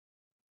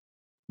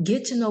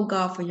 Get to know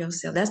God for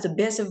yourself. That's the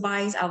best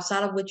advice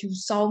outside of what you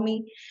saw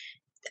me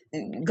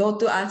go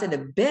through. I said,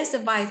 the best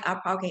advice I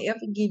probably can ever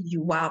give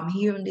you while I'm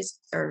here on this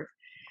earth,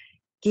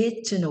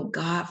 get to know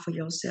God for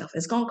yourself.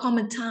 It's going to come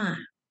a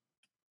time.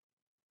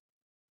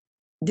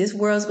 This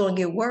world's going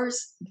to get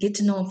worse. Get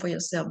to know him for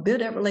yourself. Build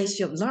that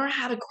relationship. Learn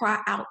how to cry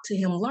out to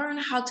him. Learn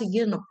how to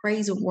get in a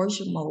praise and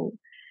worship mode.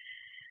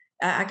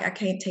 I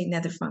can't take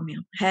nothing from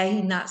him. Had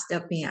he not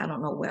stepped in, I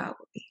don't know where I would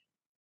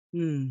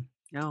be.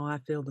 No, I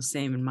feel the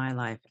same in my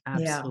life.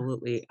 Yeah.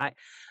 Absolutely. I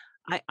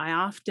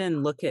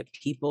often look at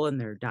people in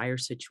their dire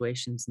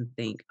situations and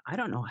think, I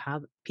don't know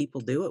how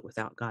people do it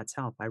without God's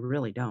help. I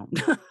really don't.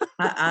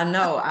 I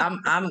know.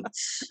 I'm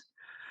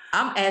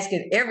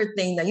asking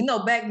everything.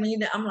 Back when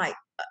I'm like,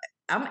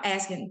 I'm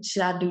asking,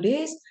 should I do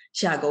this?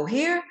 Should I go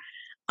here?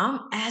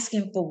 I'm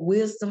asking for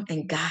wisdom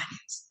and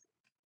guidance.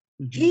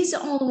 Mm-hmm. He's the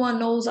only one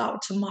knows our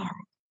tomorrow.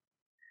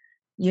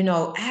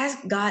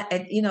 Ask God.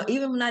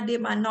 Even when I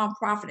did my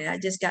nonprofit and I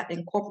just got the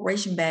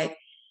incorporation back,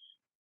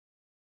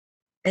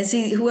 and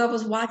see,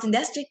 whoever's watching,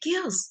 that's your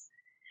gifts.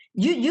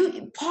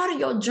 You part of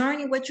your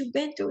journey, what you've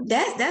been through.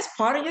 That's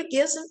part of your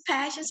gifts and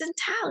passions and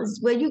talents,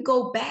 where you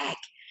go back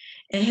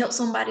and help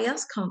somebody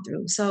else come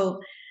through. So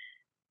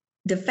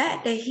the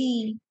fact that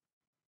he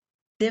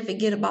didn't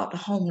forget about the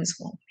homeless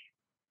woman,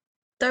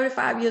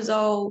 35 years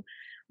old,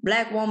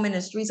 Black woman in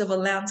the streets of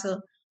Atlanta,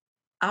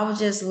 I was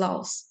just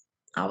lost.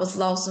 I was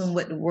lost in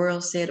what the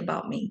world said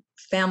about me,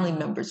 family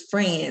members,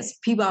 friends,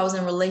 people I was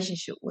in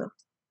relationship with.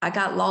 I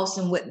got lost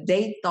in what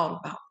they thought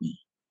about me.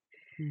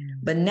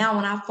 But now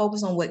when I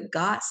focus on what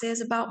God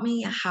says about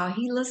me and how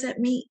he looks at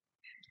me,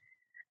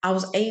 I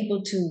was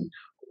able to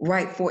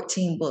write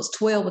 14 books,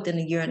 12 within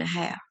a year and a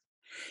half.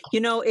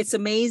 It's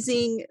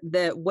amazing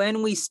that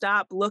when we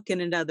stop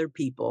looking at other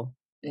people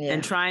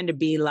and trying to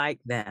be like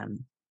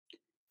them,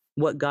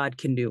 what God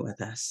can do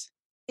with us.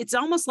 It's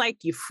almost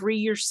like you free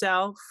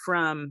yourself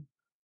from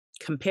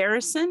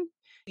comparison.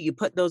 You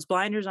put those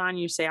blinders on,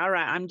 you say, all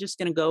right, I'm just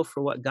going to go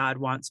for what God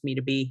wants me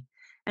to be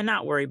and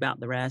not worry about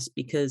the rest,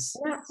 because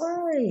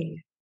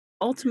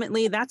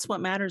ultimately that's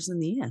what matters in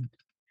the end.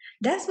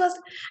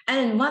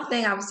 And one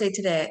thing I would say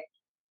to that,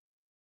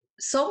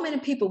 so many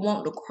people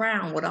want the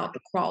crown without the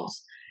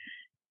cross.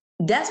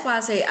 That's why I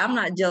say I'm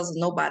not jealous of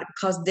nobody,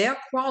 because their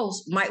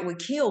cross would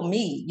kill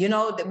me.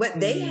 What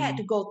they had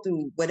to go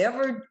through,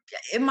 whatever,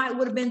 it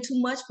would have been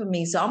too much for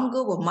me. So I'm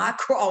good with my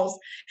cross.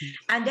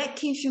 And that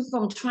keeps you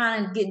from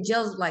trying to get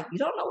jealous. Like, you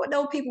don't know what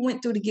those people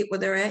went through to get where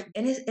they're at.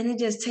 And it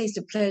just takes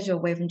the pleasure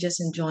away from just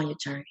enjoying your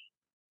journey.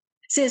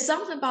 See, it's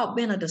something about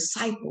being a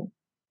disciple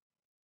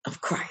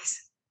of Christ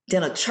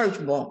than a church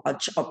warmer,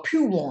 a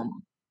pew warmer.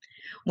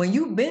 When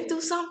you've been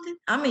through something,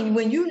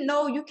 when you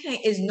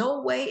can't, it's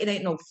no way, it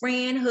ain't no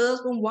friend,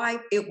 husband, wife,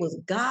 it was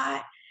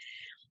God.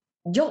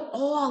 Your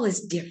all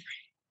is different.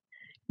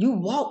 You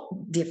walk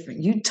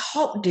different. You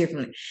talk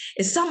differently.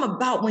 It's something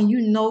about when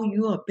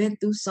you have been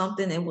through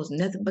something, it was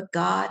nothing but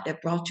God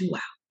that brought you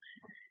out.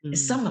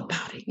 It's something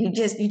about it. You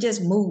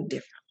just move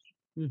differently.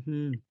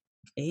 Mm-hmm.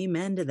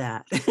 Amen to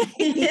that.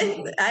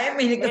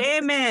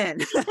 Amen.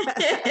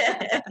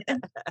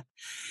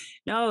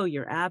 No,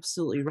 you're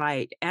absolutely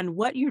right. And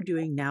what you're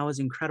doing now is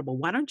incredible.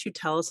 Why don't you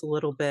tell us a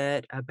little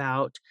bit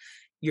about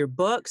your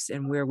books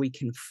and where we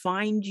can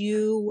find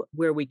you,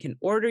 where we can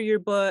order your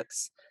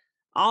books,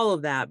 all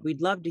of that.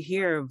 We'd love to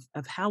hear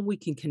of how we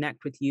can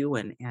connect with you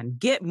and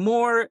get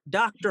more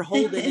Dr.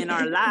 Holden in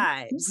our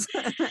lives.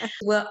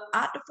 Well,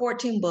 out of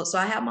 14 books, so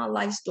I have my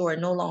life story,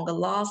 No Longer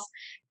Lost.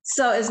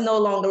 So it's No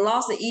Longer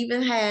Lost. It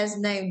even has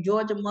named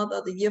Georgia Mother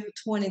of the Year for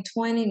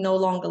 2020, No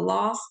Longer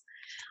Lost.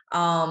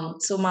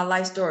 So my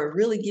life story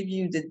really gives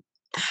you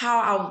how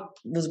I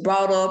was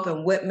brought up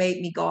and what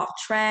made me go off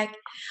track.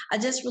 I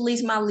just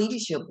released my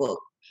leadership book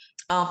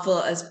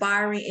for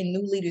aspiring and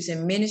new leaders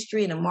in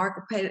ministry and the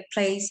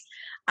marketplace.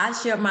 I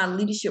share my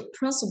leadership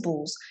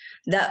principles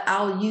that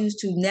I'll use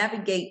to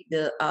navigate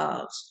the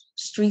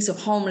streets of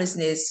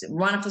homelessness,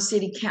 running for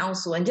city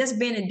council, and just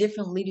being in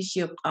different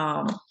leadership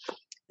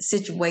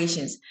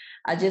situations.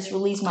 I just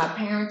released my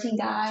parenting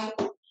guide.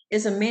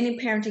 It's a mini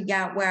parenting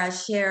guide where I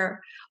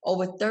share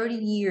over 30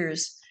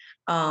 years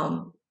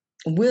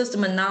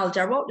wisdom and knowledge.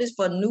 I wrote this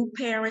for new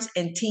parents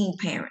and teen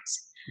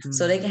parents,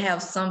 so they can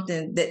have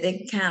something that they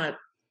can kind of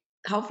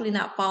hopefully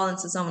not fall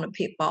into some of the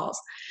pitfalls.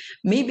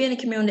 Me being a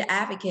community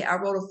advocate, I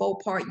wrote a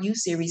 4-part youth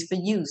series for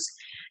youth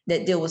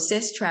that deal with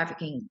sex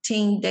trafficking,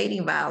 teen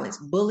dating violence,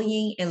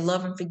 bullying, and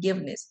love and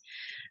forgiveness.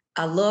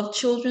 I love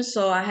children,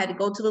 so I had to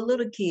go to the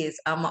little kids.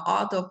 I'm an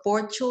author of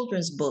 4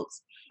 children's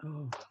books.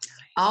 Oh,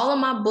 All of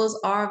my books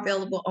are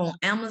available on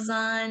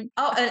Amazon.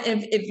 Oh,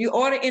 and if you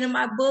order any of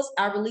my books,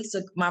 I released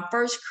my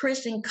first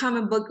Christian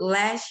comic book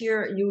last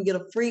year. You will get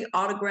a free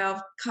autograph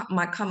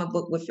my comic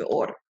book with your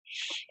order.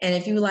 And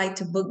if you would like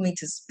to book me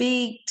to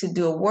speak, to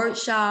do a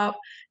workshop,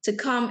 to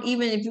come,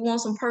 even if you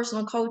want some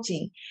personal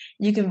coaching,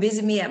 you can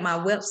visit me at my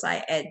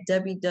website at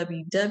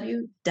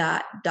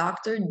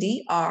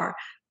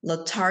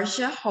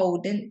www.dr.latasha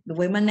Holden, the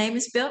way my name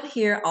is spelled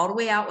here, all the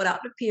way out without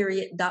the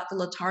period,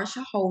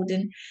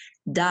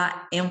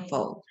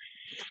 drlatashaholden.info.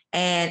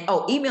 And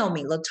email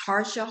me,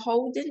 Latasha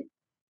Holden,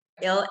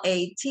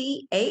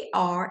 LATARSHA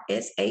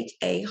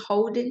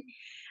Holden,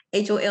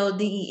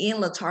 HOLDEN,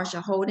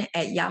 Latasha Holden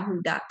at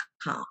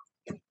yahoo.com.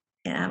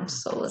 And I'm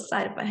so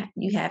excited about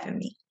you having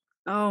me.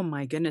 Oh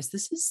my goodness.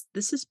 This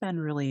has been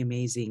really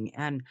amazing.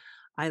 And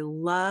I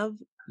love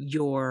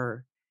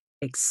your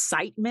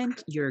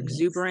excitement, your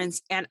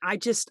exuberance. And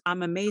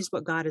I'm amazed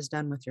what God has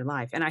done with your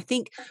life. And I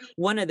think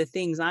one of the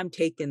things I'm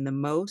taking the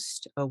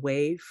most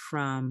away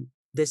from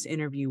this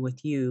interview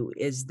with you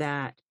is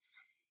that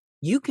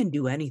you can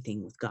do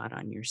anything with God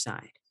on your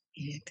side.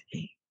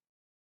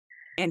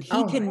 And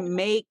he can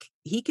make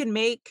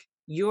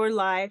your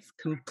life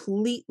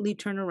completely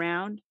turn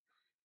around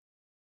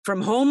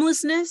from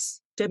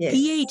homelessness to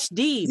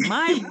PhD.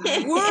 My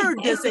word,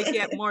 does it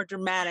get more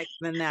dramatic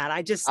than that?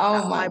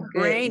 My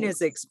brain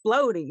is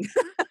exploding.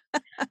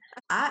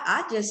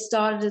 I just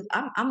started,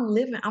 I'm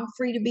living, I'm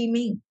free to be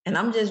me. And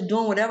I'm just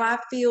doing whatever I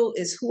feel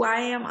is who I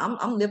am.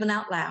 I'm living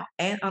out loud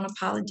and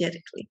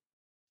unapologetically.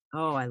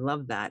 Oh, I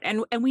love that.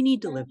 And we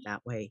need to live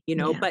that way,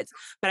 but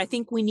I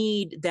think we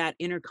need that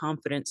inner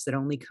confidence that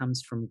only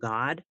comes from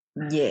God.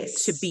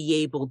 Yes. To be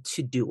able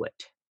to do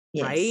it.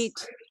 Yes. Right?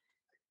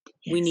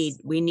 Yes.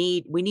 We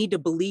need to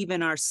believe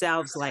in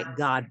ourselves like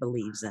God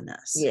believes in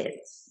us.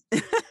 Yes.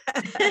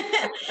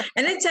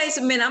 And it takes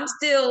a minute. I'm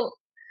still,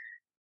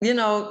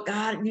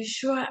 God, you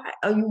sure?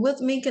 Are you with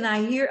me? Can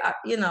I hear? I'm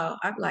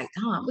like,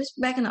 I wish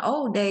back in the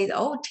old days, the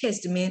Old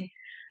Testament,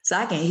 so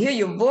I can hear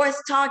your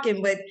voice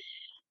talking, but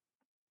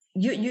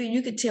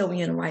you could tell when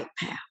you're in the right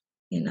path,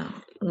 as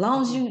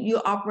long as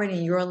you operate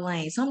in your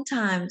lane.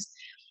 Sometimes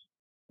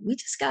we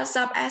just got to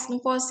stop asking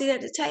for a seat at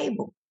the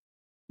table.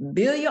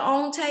 Build your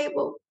own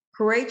table,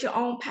 create your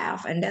own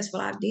path. And that's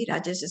what I did. I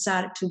just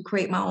decided to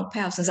create my own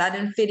path. Since I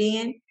didn't fit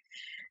in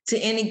to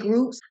any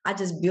groups, I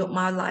just built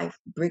my life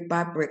brick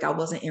by brick. I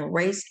wasn't in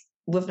race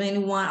with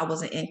anyone. I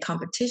wasn't in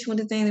competition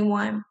with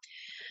anyone.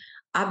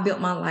 I built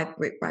my life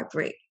brick by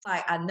brick.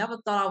 Like, I never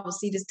thought I would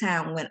see this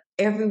time when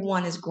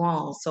everyone is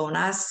grown. So when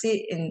I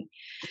sit and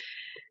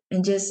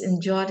just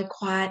enjoy the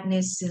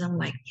quietness, and I'm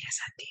like, yes,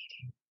 I did.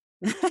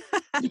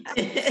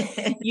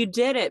 You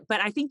did it.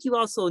 But I think you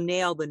also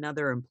nailed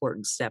another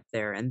important step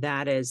there. And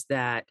that is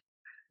that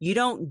you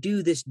don't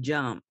do this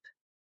jump,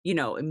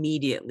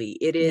 immediately.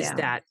 It is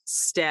that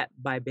step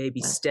by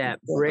baby step,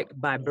 brick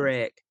by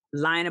brick,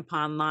 line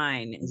upon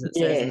line, as it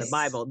says in the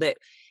Bible, that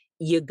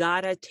you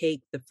gotta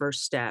take the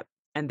first step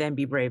and then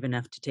be brave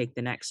enough to take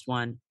the next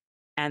one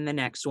and the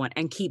next one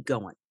and keep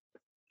going.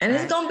 And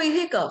it's going to be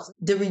hiccups.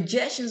 The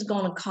rejection is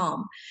going to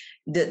come.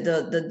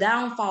 The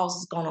downfalls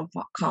is going to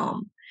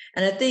come.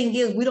 And the thing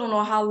is, we don't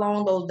know how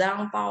long those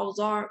downfalls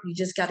are. You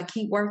just got to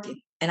keep working.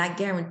 And I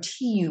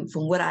guarantee you,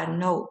 from what I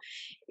know,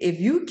 if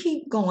you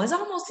keep going, it's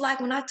almost like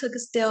when I took a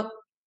step,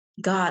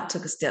 God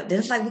took a step. Then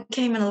it's like we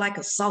came in like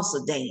a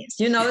salsa dance.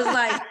 It's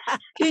like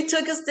he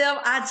took a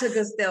step, I took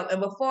a step. And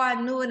before I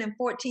knew it, in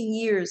 14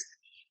 years,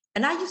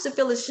 and I used to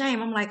feel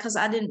ashamed. I'm like, because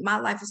my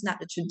life is not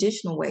the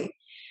traditional way.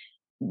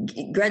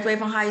 Graduate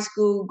from high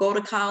school, go to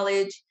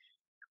college,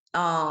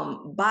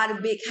 buy the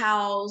big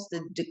house,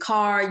 the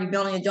car, you've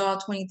been on your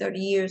job 20, 30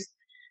 years.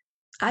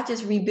 I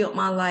just rebuilt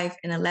my life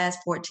in the last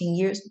 14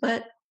 years,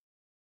 but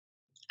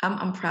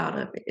I'm proud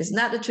of it. It's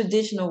not the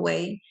traditional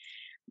way,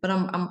 but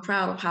I'm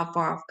proud of how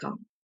far I've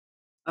come.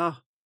 Oh,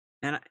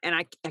 and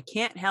I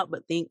can't help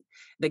but think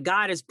that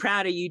God is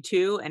proud of you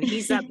too. And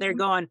he's up there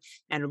going,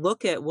 and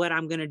look at what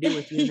I'm going to do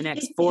with you in the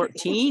next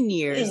 14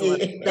 years,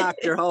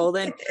 Dr.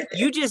 Holden.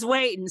 You just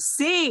wait and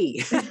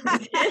see.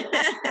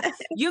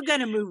 You're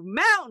going to move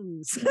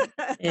mountains.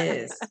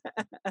 Yes.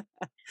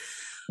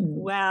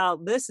 Well,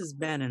 this has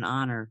been an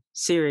honor.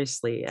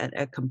 Seriously,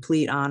 a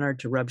complete honor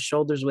to rub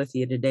shoulders with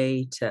you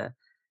today, to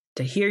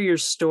hear your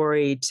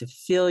story, to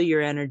feel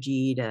your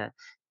energy, to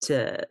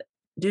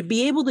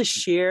be able to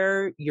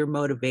share your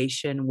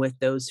motivation with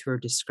those who are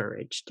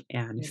discouraged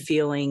and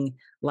feeling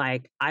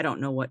like, I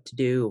don't know what to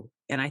do.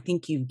 And I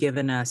think you've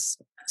given us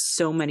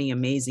so many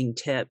amazing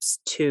tips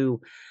to,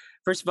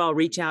 first of all,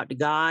 reach out to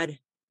God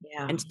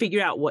and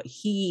figure out what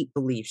he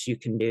believes you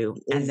can do.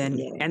 And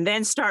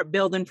then start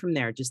building from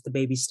there, just the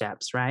baby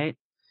steps, right?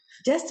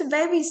 Just the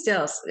baby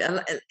steps.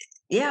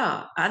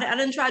 Yeah. I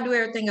didn't try to do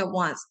everything at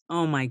once.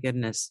 Oh my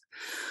goodness.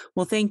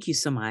 Well, thank you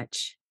so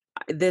much.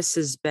 This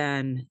has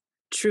been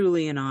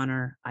truly an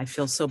honor. I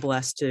feel so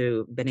blessed to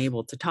have been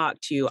able to talk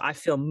to you. I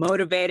feel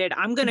motivated.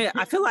 I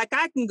feel like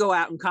I can go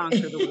out and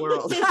conquer the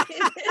world.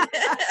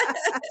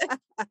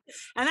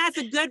 And that's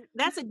a good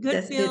That's a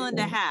good feeling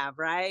to thing. have,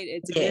 right?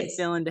 It's a good Yes.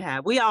 feeling to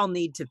have. We all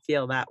need to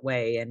feel that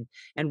way and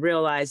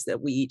realize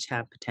that we each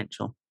have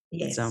potential.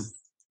 So, Yes.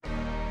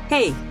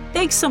 hey,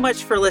 thanks so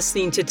much for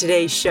listening to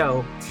today's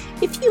show.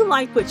 If you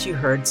like what you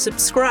heard,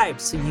 subscribe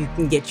so you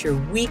can get your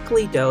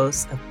weekly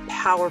dose of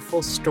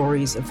powerful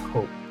stories of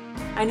hope.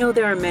 I know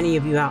there are many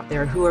of you out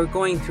there who are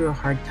going through a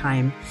hard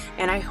time,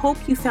 and I hope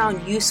you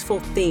found useful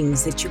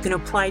things that you can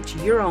apply to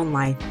your own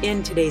life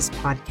in today's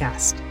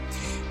podcast.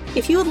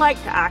 If you would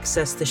like to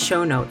access the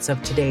show notes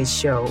of today's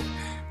show,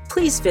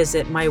 please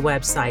visit my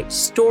website,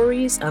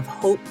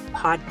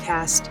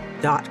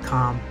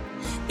 storiesofhopepodcast.com.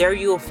 There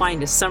you will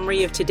find a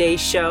summary of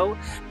today's show,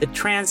 the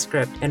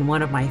transcript, and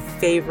one of my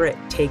favorite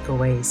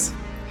takeaways.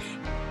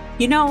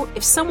 You know,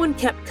 if someone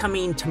kept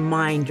coming to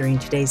mind during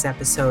today's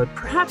episode,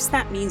 perhaps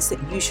that means that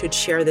you should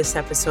share this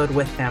episode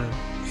with them.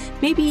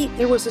 Maybe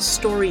there was a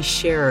story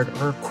shared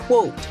or a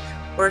quote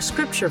or a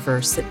scripture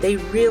verse that they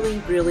really,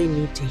 really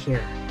need to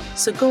hear.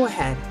 So go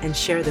ahead and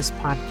share this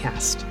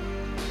podcast.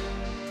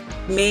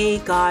 May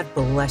God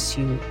bless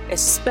you,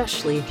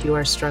 especially if you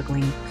are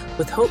struggling,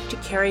 with hope to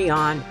carry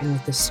on and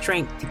with the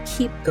strength to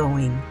keep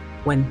going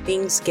when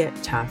things get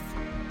tough.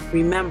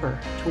 Remember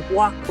to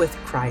walk with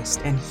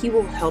Christ, and He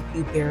will help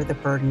you bear the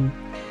burden.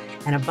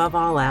 And above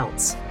all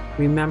else,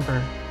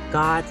 remember,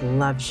 God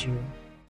loves you.